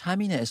اثباتش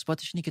همینه،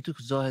 اثباتش اینه که تو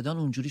زاهدان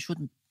اونجوری شد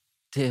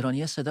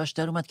تهرانی صداش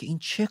در اومد که این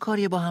چه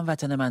کاریه با هم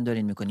وطن من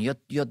دارین میکنی،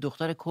 یا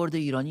دختر کرد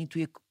ایرانی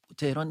توی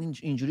تهران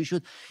اینجوری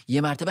شد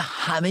یه مرتبه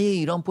همه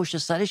ایران پشت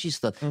سرش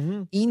ایستاد.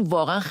 این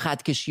واقعا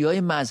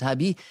خطکشی‌های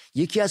مذهبی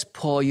یکی از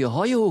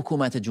پایه‌های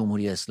حکومت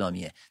جمهوری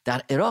اسلامیه.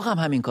 در عراق هم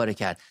همین کارو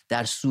کرد،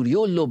 در سوریه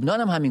و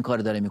لبنان هم همین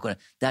کارو داره میکنه،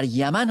 در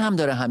یمن هم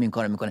داره همین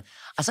کارو میکنه.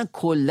 اصلا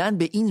کلا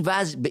به این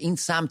وضع، به این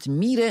سمت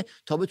میره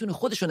تا بتونه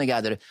خودشو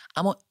نگه داره.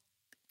 اما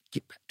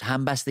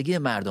همبستگی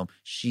مردم،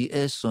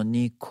 شیعه،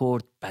 سنی،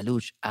 کرد،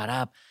 بلوچ،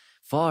 عرب،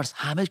 فارس،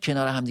 همه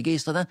کنار همدیگه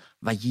ایستادن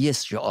و یه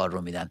شعار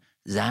رو میدن: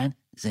 زن،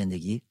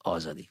 زندگی،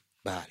 آزادی.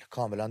 بله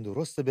کاملا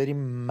درسته.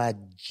 بریم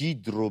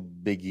مجید رو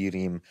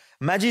بگیریم.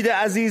 مجید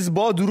عزیز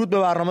با درود به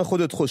برنامه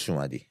خودت، خوش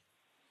اومدی.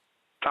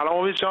 سلام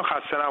امید جان،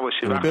 خسته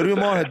نباشی. به روی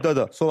ماهت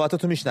دادا،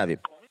 صحبتاتو میشنویم.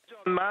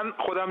 من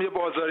خودم یه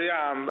بازاری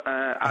هم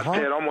از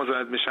تهران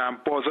مزاحمت میشم،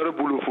 بازار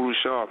بلو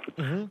فروشا.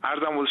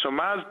 عرضم بزرگ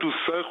من از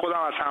دوستای خودم،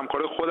 از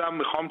همکارای خودم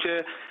میخوام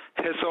که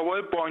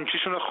حسابای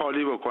بانکیشون رو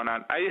خالی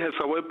بکنن. اگه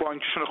حسابای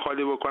بانکیشون رو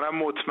خالی بکنن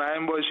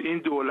مطمئن باش این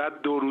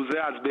دولت 2 روزه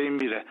از بین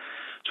میره،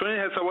 چون این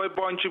حسابای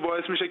بانکی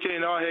باعث میشه که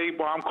اینا هی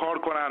با هم کار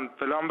کنن،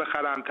 فلان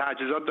بخرن،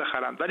 تجهیزات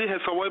بخرن، ولی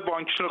حسابای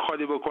بانکیشون رو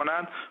خالی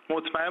بکنن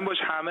مطمئن باش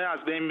همه از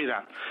بین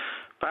میرن.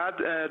 بعد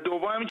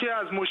دومی که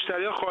از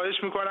مشتری‌ها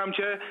خواهش میکنم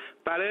که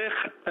برای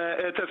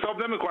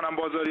اعتصاب نمیکنن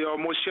بازاری‌ها،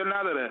 مشکل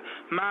نداره،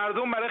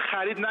 مردم برای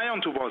خرید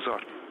نیان تو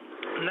بازار،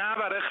 نه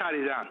برای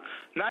خریدن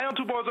نیان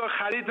تو بازار،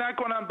 خرید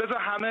نکنن، بذار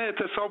همه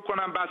اعتصاب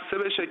کنن، بسته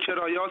بشه،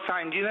 کرایه‌ها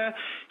سنگینه،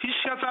 هیچ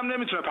کس هم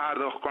نمیتونه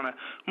پرداخت کنه.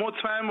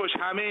 مطمئن باش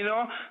همه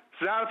اینا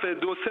ظرف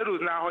 2-3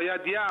 روز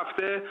نهایت یه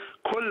هفته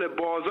کل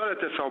بازار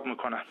اعتصاب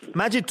میکنن.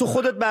 مجید تو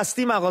خودت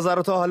بستی مغازه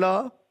رو تا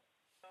حالا؟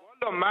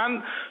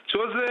 من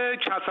جزء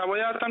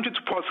کسبایی هستم که تو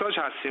پاساژ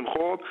هستیم.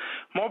 خب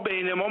ما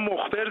بین ما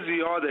مخبر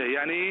زیاده،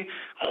 یعنی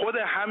خود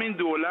همین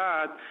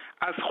دولت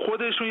از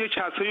خودشون یه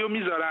کسایی رو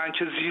میذارن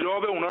که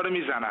زیراب اونا رو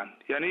میزنن.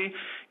 یعنی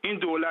این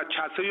دولت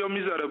کسایی رو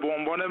میذاره به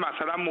عنوان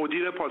مثلا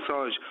مدیر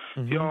پاساژ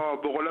یا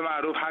به قول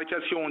معروف هر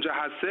کسی که اونجا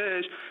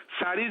هستش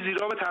سریع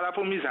زیراب طرف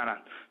رو میزنن.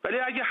 ولی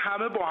اگه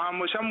همه با هم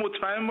باشن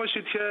مطمئن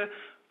باشید که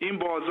این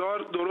بازار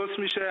درست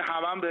میشه،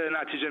 همه به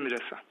نتیجه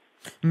میرسن.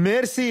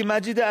 مرسی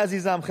مجید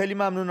عزیزم، خیلی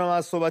ممنونم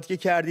از صحبتی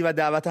که کردی و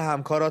دعوت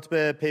همکارات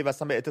به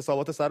پیوستن به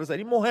اعتصابات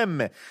سراسری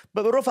مهمه.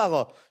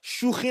 رفقا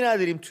شوخی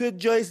نداریم، توی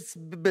جای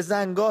به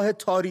زنگاه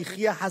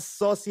تاریخی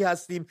حساسی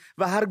هستیم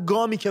و هر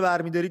گامی که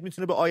برمی‌دارید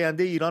میتونه به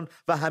آینده ایران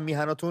و هم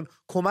میهناتون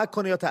کمک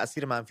کنه یا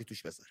تأثیر منفی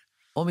توش بذاره.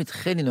 امید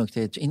خیلی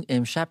نکته، این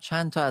امشب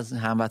چند تا از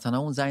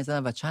هموطنامون زنگ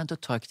زدن و چند تا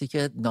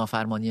تاکتیک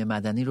نافرمانی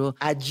مدنی رو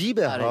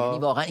عجیبه ها،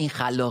 واقعا این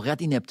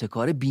خلاقیت، این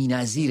ابتکار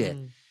بی‌نظیره.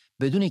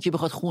 بدون اینکه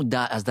بخواد خون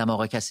از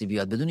دماغ کسی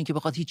بیاد، بدون اینکه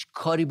بخواد هیچ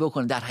کاری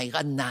بکنه، در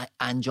حقیقت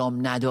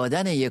انجام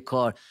ندادن یک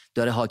کار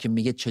داره حاکم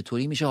میگه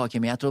چطوری میشه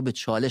حاکمیت رو به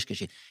چالش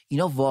کشید.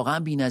 اینا واقعا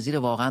بی‌نظیره،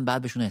 واقعا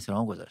بعد بهشون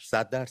احترام گذاشت.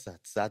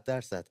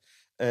 100%.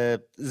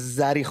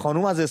 زری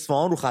خانوم از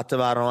اصفهان رو خط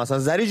برنامه هستن.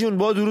 زری جون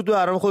با درود به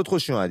برنامه خودت،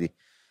 خوش اومدی.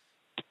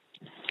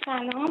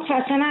 سلام،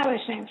 خسته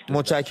نباشین.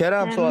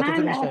 متشکرم.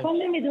 صحبتتون من اصلا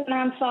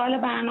نمیدونم سوال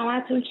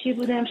برنامه‌تون چی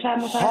بود امشب.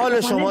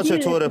 حال شما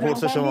چطوره؟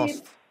 پرس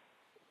شماست.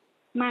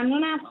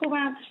 ممنونم،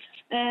 خوبم.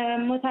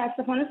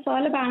 متاسفانه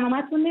سوال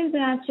برنامه‌تون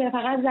نمیدونم چیه،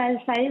 فقط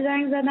سریع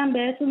زنگ زدم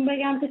بهتون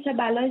بگم که چه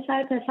بلایی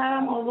سر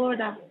پسرم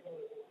آوردم.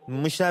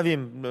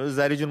 میشنویم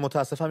زری جون،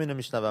 متاسفم اینو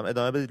میشنوم،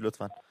 ادامه بدید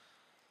لطفاً.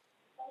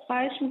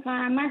 خواهش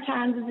میکنم. من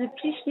چند روز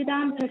پیش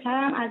دیدم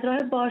پسرم از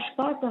راه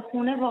باشگاه به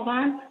خونه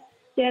واقعا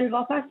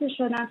دلواپس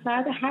شدن.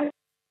 ساعت 8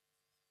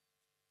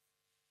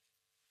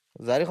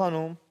 زری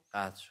خانوم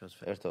قطع شد،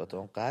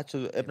 ارتباطمون قطع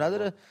شد. اب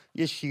نداره،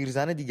 یه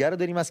شیرزن دیگر رو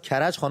داریم از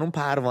کرج، خانوم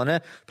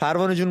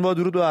پروانه جون با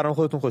درود به برنامه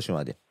خودتون، خوش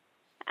اومدین.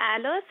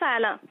 الو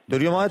سلام.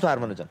 دوری ماهت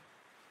پروانه جان.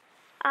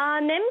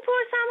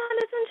 نمیپرسم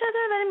حالتون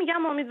چطور، ولی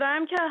میگم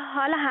امیدوارم که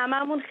حال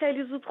هممون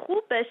خیلی زود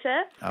خوب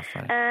بشه.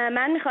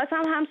 من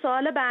میخواستم هم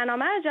سوال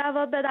برنامه رو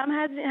جواب بدم،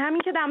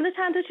 همین که در مورد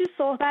چند تا چیز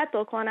صحبت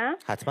بکنم.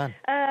 حتما.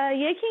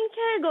 یکی این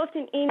که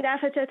گفتین این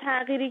دفعه چه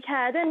تغییری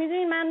کرده.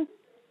 میدونین من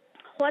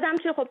خودم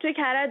توی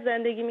کرج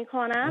زندگی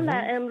میکنم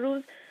و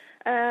امروز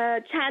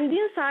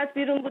چندین ساعت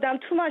بیرون بودم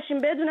تو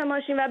ماشین، بدون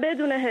ماشین و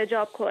بدون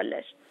حجاب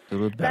کلش.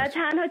 و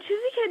تنها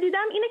چیزی که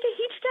دیدم اینه که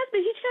هیچ کس به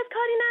هیچ کس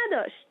کاری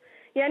نداشت.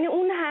 یعنی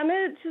اون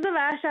همه چیز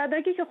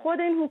وحشتناکی که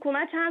خود این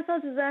حکومت چند سال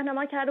تو ذهن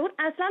ما کرده بود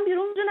اصلا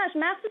بیرون نشد،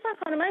 مخصوصا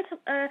خانمای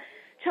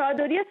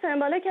چادری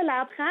سمباله که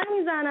لبخند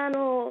میزنن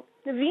و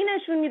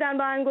وینشون میدن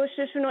با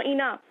انگشتشون و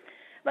اینا.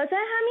 واسه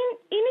همین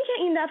اینی که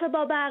این دفعه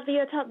با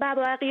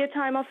بقیه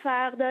تایما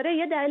فرق داره،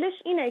 یه دلیلش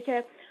اینه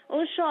که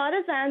اون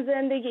شعار زن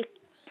زندگی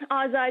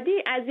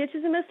آزادی از یه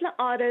چیزی مثل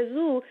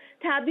آرزو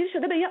تبدیل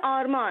شده به یه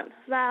آرمان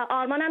و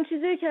آرمان هم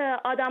چیزی که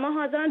آدما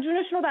حاضرن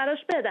جونشون رو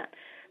براش بدن.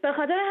 به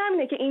خاطر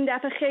همینه که این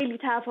دفعه خیلی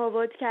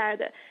تفاوت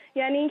کرده.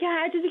 یعنی اینکه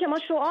هر چیزی که ما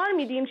شعار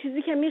میدیم،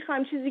 چیزی که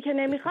میخوایم، چیزی که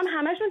نمیخوایم،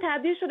 همشون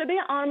تبدیل شده به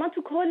یه آرمان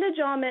تو کل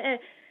جامعه،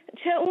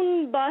 چه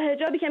اون با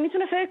حجابی که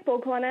میتونه فکر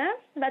بکنه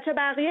و چه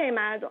بقیه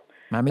مردم.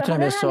 من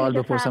میتونم یه سوال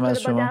بپرسم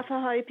از شما؟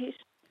 دفعه‌های پیش.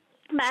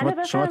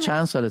 شما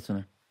چند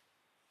سالتونه؟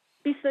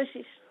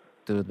 26.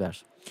 درود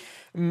برش.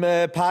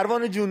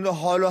 پروانه جون،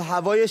 حال و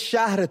هوای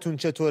شهرتون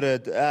چطوره؟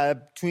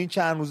 تو این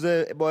چند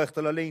روزه با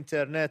اختلال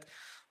اینترنت،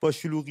 با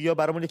شلوغی‌ها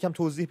برامون یکم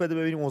توضیح بده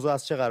ببینیم اوضاع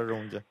از چه قراره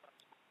اونجا.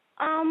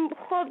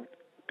 خب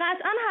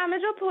قطعا همه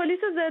جا پلیس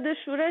ضد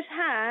شورش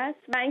هست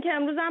و اینکه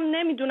امروز هم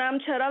نمیدونم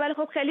چرا، ولی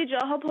خب خیلی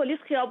جاها پلیس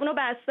خیابونو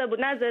بسته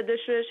بود، نه ضد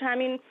شورش،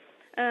 همین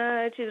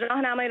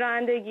راهنمای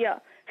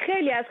رانندگی‌ها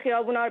خیلی از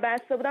خیابونا رو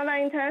بسته بودن و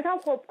اینترنت هم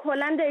خب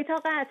کلا دیتا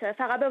قطعه،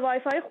 فقط به وای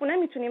فای خونه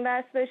میتونیم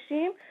وصل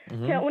بشیم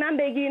که اونم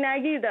بگیر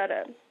نگیر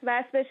داره،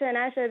 وصل بشه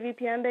نشه، وی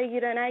پی ان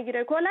بگیره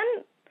نگیره، کلا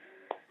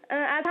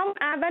از هم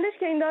اولش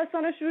که این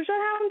داستان شروع شد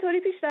همونطوری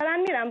پیش دارن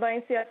میرن با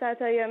این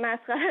سیاست‌های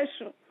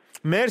مسخرهشون.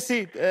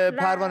 مرسی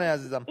پروانه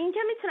عزیزم. این که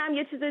میتونم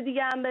یه چیز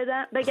دیگه هم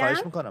بگم؟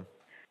 خواهش میکنم.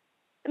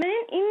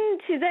 ببین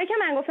این چیزایی که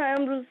من گفتم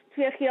امروز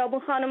توی خیابون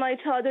خانمای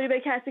چادری به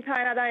کسی کار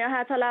ندارن یا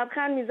حتی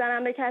لبخند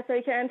میزنن به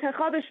کسایی که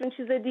انتخابشون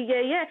چیز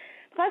دیگه‌ایه،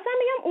 خواستم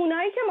بگم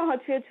اونایی که ماها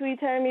توی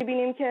توییتر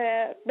میبینیم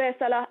که به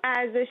اصطلاح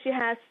ارزشی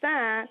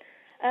هستن،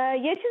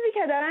 یه چیزی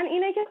که دارن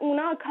اینه که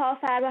اونا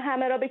کافر و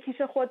همه را به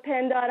کیش خود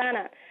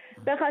پندارنن.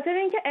 به خاطر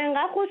اینکه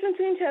انقدر خودشون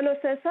تو این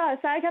 43 سال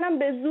سعی کردن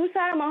به زور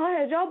سر ماها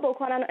حجاب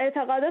بکنن و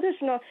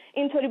اعتقاداتشون رو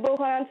اینطوری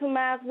بکنن تو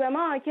مغز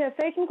ما که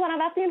فکر میکنن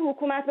وقتی این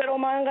حکومت بره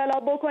ما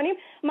انقلاب بکنیم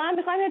ما هم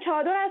میخوایم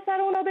چادر از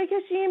سر اونا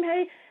بکشیم،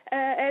 هی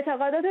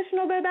اعتقاداتشون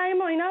رو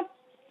ببریم و اینا.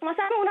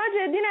 مثلا اونا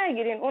جدی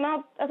نگیرین،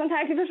 اونا اصلا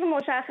تکلیفشون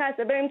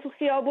مشخصه، بریم تو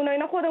خیابون و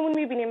اینا خودمون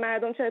میبینیم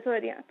مردم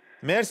چطورین.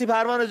 مرسی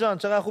پروانه جان،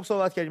 چقدر خوب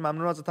صحبت کردی،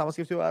 ممنون از تماس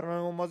گرفتی.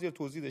 برنامه مازیار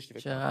توضیح داشتی،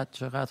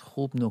 چقدر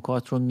خوب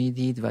نکات رو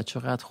میدید و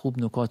چقدر خوب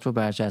نکات رو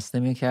برجسته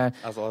میکرد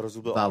از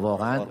آرزو به و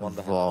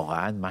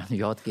واقعا من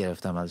یاد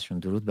گرفتم ازشون.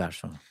 درود بر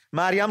شما.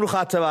 مریم رو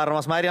خط برنامه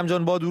است. مریم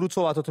جان با درود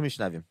صحبتاتو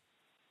میشنویم.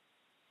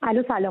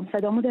 الو سلام،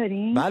 صدامو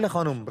دارین؟ بله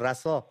خانم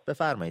رسا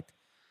بفرمایید.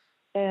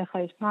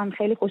 خواهش می‌کنم.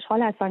 خیلی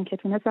خوشحال هستم که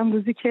تونستم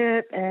روزی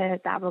که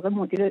در واقع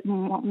مدیر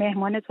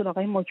مهمانتون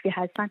آقای مکبی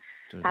هستن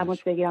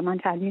تماس بگیرم. من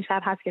چندین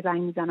شب هست که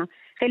زنگ میزنم،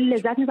 خیلی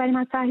لذت میبریم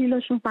از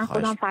تحلیلاشون. من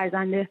خودم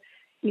فرزند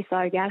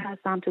ایثارگر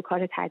هستم تو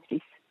کار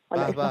تدریس،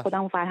 حالا اسم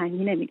خودمو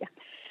فرهنگی نمیگم.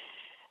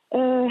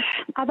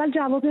 اول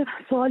جواب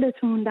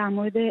سوالتون در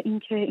مورد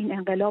اینکه این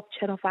انقلاب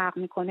چرا فرق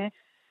میکنه،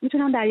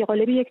 میتونم در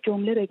قالب یک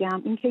جمله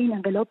بگم، اینکه این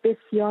انقلاب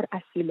بسیار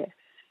اصیله.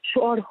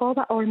 شعارها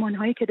و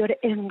آرمانهایی که داره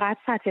انقدر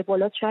سطح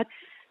بالا شد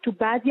تو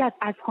بعضی از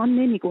اذهان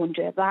نمی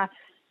گنجه و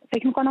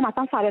فکر میکنم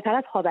اصلا فراتر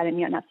از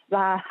خاورمیانه است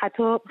و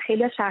حتی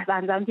خیلی از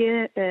شهروندان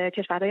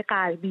کشورهای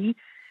غربی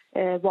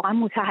واقعا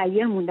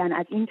متحیر موندن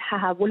از این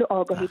تحول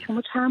آگاهی.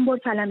 چون چند بار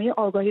کلمه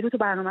آگاهی رو تو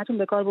برنامه‌تون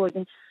به کار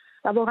بردین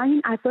و واقعا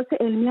این اساس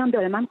علمی هم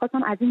داره. من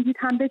خواستم از این دید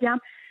هم بگم،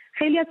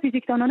 خیلی از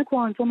فیزیکدانان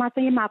کوانتوم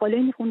مثلا یه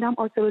مقاله میخوندم،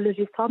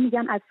 آسترولوژیست ها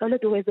میگن از سال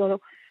 2000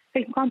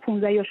 فکر میکنم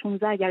 15 یا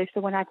 16 اگر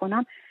اشتباه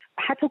نکنم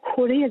حتی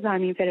کره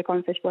زمین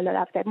فرکانسش بالا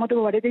رفته. ما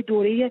دوباره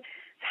دوره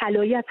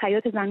طلایی از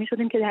حیات زمین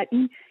شدیم که در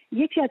این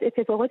یکی از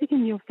اتفاقاتی که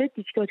میفته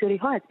دیکتاتوری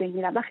ها از بین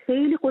میرن و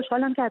خیلی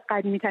خوشحالم که از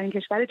قدیمی ترین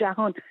کشور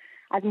جهان،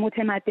 از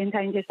متمدن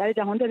ترین کشور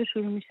جهان داره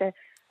شروع میشه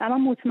و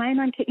من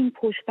مطمئنم که این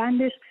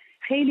پشتبندش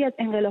خیلی از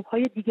انقلاب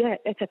های دیگه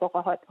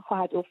اتفاقات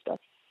خواهد افتاد.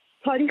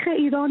 تاریخ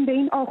ایران به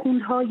این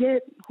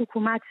آخوندهای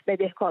حکومت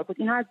بدهکار بود.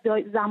 اینا از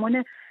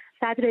زمان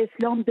صدر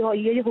اسلام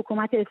داعیه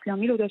حکومت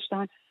اسلامی رو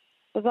داشتن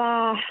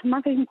و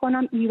من فکر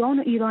میکنم ایران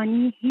و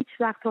ایرانی هیچ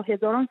وقت تا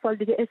هزاران سال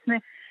دیگه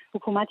اسم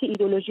حکومت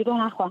ایدئولوژی رو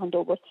نخواهند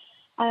آورد.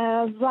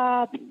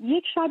 و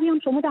یک شبی هم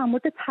شما در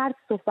مورد ترس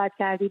صحبت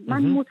کردید.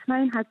 من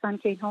مطمئن هستم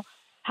که اینها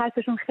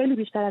ترسشون خیلی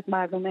بیشتر از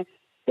مردمه.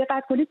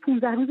 دقت کنید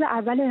 15 روز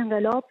اول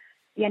انقلاب،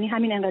 یعنی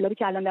همین انقلابی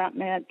که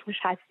الان توش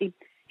هستیم،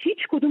 هیچ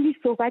کدوم هیچ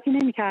صحبتی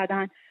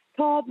نمی‌کردن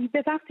تا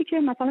به وقتی که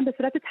مثلا به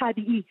صورت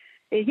طبیعی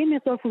یه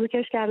مقدار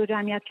فروکش کرد و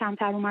جمعیت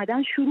کمتر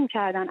اومدن، شروع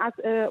کردن از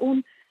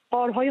اون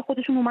قارهای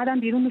خودشون اومدن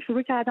بیرون و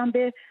شروع کردن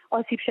به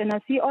آسیب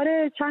شناسی.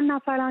 آره چند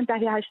نفرن،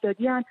 دهه 80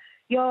 ان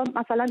یا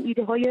مثلا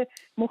ایده های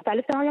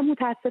مختلف دارن یا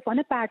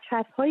متاسفانه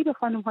برچسب هایی به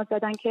خانم ها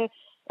زدن که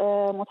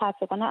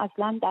متاسفانه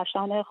اصلا در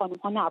شأن خانم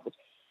ها نبود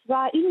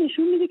و این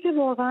نشون میده که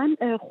واقعا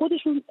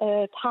خودشون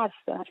ترس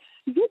دارن.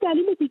 یه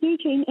دلیل دیگه ای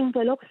که این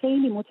انقلاب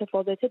خیلی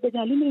متفاوته به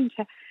دلیل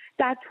اینکه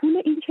در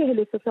طول این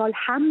 43 سال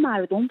هم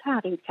مردم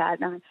تغییر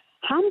کردن،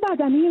 هم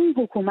بدنه این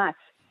حکومت،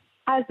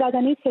 از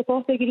بدنه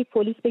سپاه بگیرید،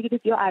 پلیس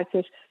بگیرید یا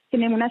ارتش که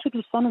نمونهشو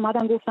دوستان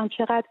اومدن گفتن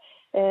چقدر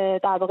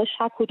در واقع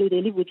شک و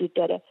دودلی وجود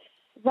داره.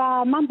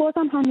 و من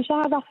بازم همیشه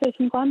هر وقت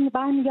فکر میکنم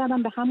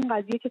برمیگردم به همون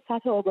قضیه که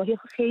سطح آگاهی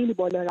خیلی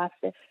بالا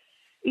رفته.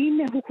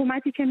 این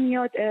حکومتی که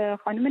میاد،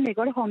 خانم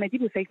نگار حامدی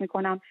بود فکر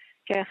میکنم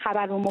که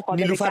خبر رو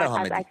مخابره کرد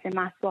از عکس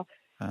مهسا.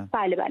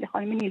 بله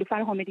خانم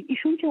نیلوفر حامدی،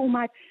 ایشون که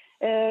اومد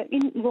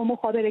این رو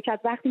مخابره کرد،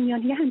 وقتی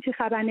میان یه همچین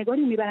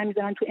خبرنگاری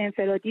میذارن تو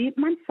انفرادی،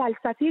 من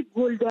فلسفه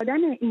گل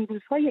دادن این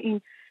روزهای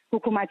این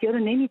حکومتی‌ها رو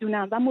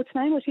نمیدونم و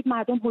مطمئن باشید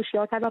مردم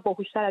هوشیارتر و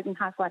باهوشتر از این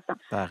حرف هستن.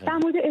 در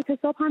مورد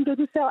اعتصاب هم دو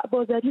دوست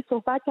بازاری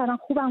صحبت کردن،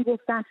 خوبم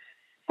گفتن.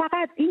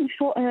 فقط این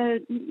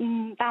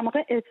در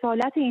واقع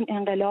اصالت این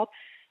انقلاب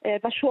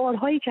و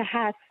شعارهایی که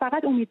هست،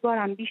 فقط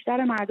امیدوارم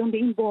بیشتر مردم به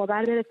این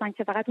باور برسن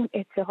که فقط اون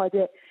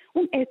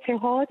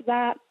اتحاد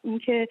و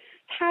اینکه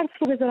ترس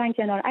رو بذارن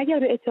کنار. اگر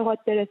به اتحاد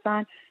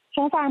برسن،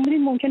 شما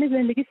فرمودین ممکنه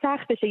زندگی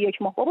سخت بشه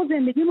یک ماه، بابا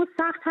زندگی ما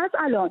سخت هست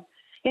الان.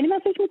 یعنی من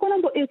فکر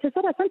میکنم با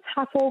اعتصاب اصلا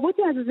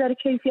تفاوتی از نظر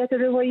کیفیت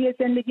روایی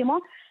زندگی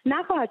ما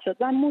نخواهد شد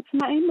و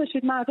مطمئن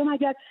باشید مردم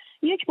اگر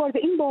یک بار به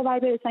این باور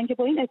برسن که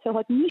با این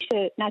اتحاد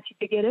میشه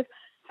نتیجه گرفت،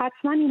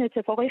 حتما این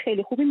اتفاقای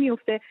خیلی خوبی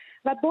میفته.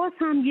 و باز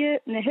هم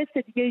یه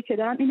حس دیگه‌ای که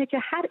دارم اینه که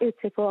هر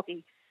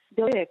اتفاقی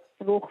داره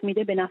رخ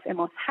میده به نفع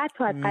ماست،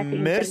 حتی از قطع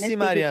مرسی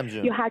مریم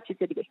جان یا هر چیز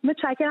دیگه.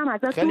 متشکرم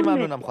ازتون، خیلی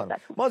ممنونم خانم.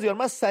 مازیار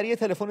من سریع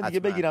تلفن دیگه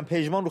بگیرم.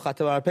 پژمان رو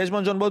خط بر.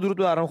 پژمان جان با درود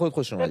به برنامه خودت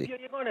خوش اومدی.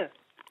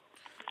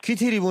 کی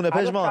تریبونه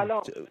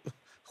پژمان؟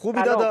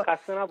 خوبی دادا؟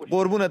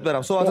 قربونت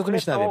برم، صحبتاتو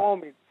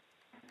میشنویم.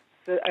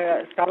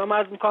 سلام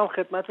عرض میکنم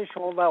خدمت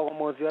شما و آقا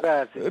مازیار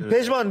عزیز.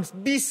 پژمان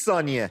 20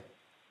 ثانیه.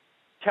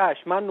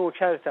 چشم، من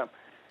نوکرتم.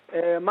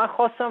 من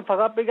خواستم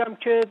فقط بگم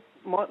که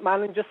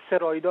من اینجا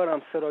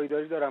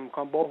سرایداری دارم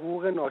میکنم با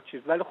حقوق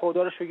ناچیز، ولی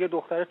خدا رو شکر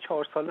دختر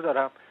 4 ساله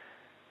دارم.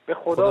 به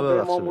خدا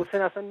به امام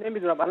حسین اصلا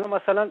نمیدونم. الان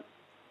مثلا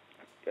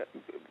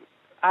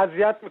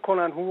اذیت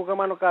میکنن، حقوق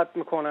منو قطع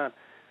میکنن،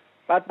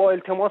 بعد با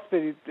التماس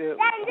برید.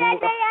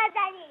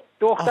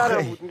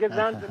 دخترم بود میگه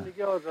زن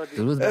زندگی آزادی.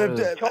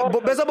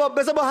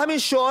 بذار با همین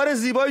شعار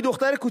زیبای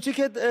دختر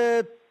کوچیکت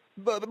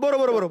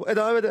برو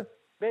ادامه بده.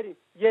 بریم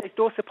 1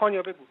 2 3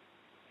 پانیا بگو.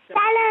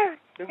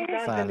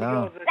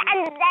 سلام.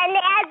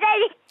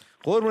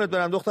 قربونت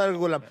برم دختر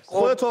گلم.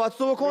 خودت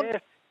صحبتتو بکن.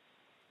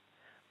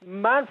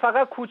 من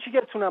فقط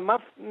کوچیکتونم. من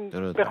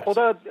به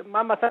خدا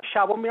من مثلا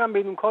شبا میرم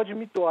بدون کاج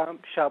میدوام،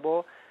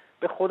 شبا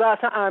به خدا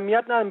اصلا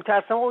اهمیت ندارم،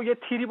 میترسم او یه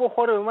تیری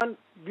بخوره من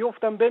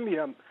بیفتم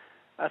بمیرم.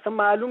 اصلا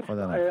معلوم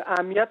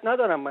اهمیت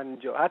ندارم من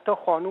اینجا، حتی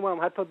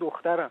خانومم حتی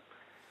دخترم.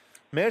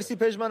 مرسی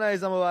پژمان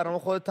عزیزم، با برنامه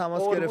خودت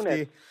تماس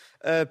گرفتی.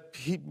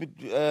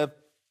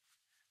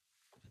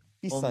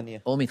 20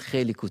 ثانیه. امید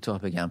خیلی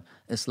کوتاه بگم،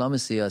 اسلام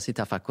سیاسی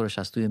تفکرش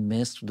از توی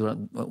مصر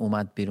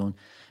اومد بیرون،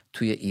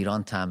 توی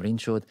ایران تمرین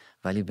شد،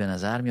 ولی به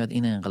نظر میاد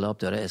این انقلاب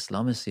داره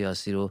اسلام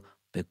سیاسی رو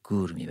به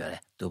گور میبره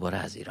دوباره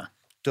از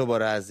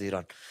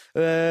ایران.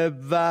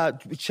 و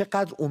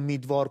چقدر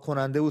امیدوار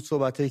کننده بود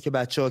صحبتایی که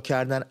بچه‌ها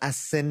کردن. از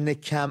سن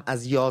کم،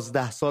 از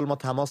 11 سال ما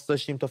تماس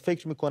داشتیم تا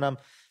فکر میکنم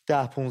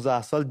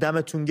 10-15 سال.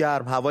 دمتون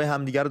گرم، هوای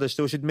همدیگر رو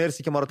داشته باشید.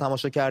 مرسی که ما رو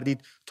تماشا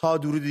کردید. تا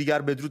درود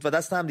دیگر بدرود و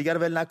دست همدیگر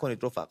ول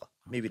نکنید رفقا.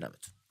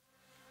 میبینمتون.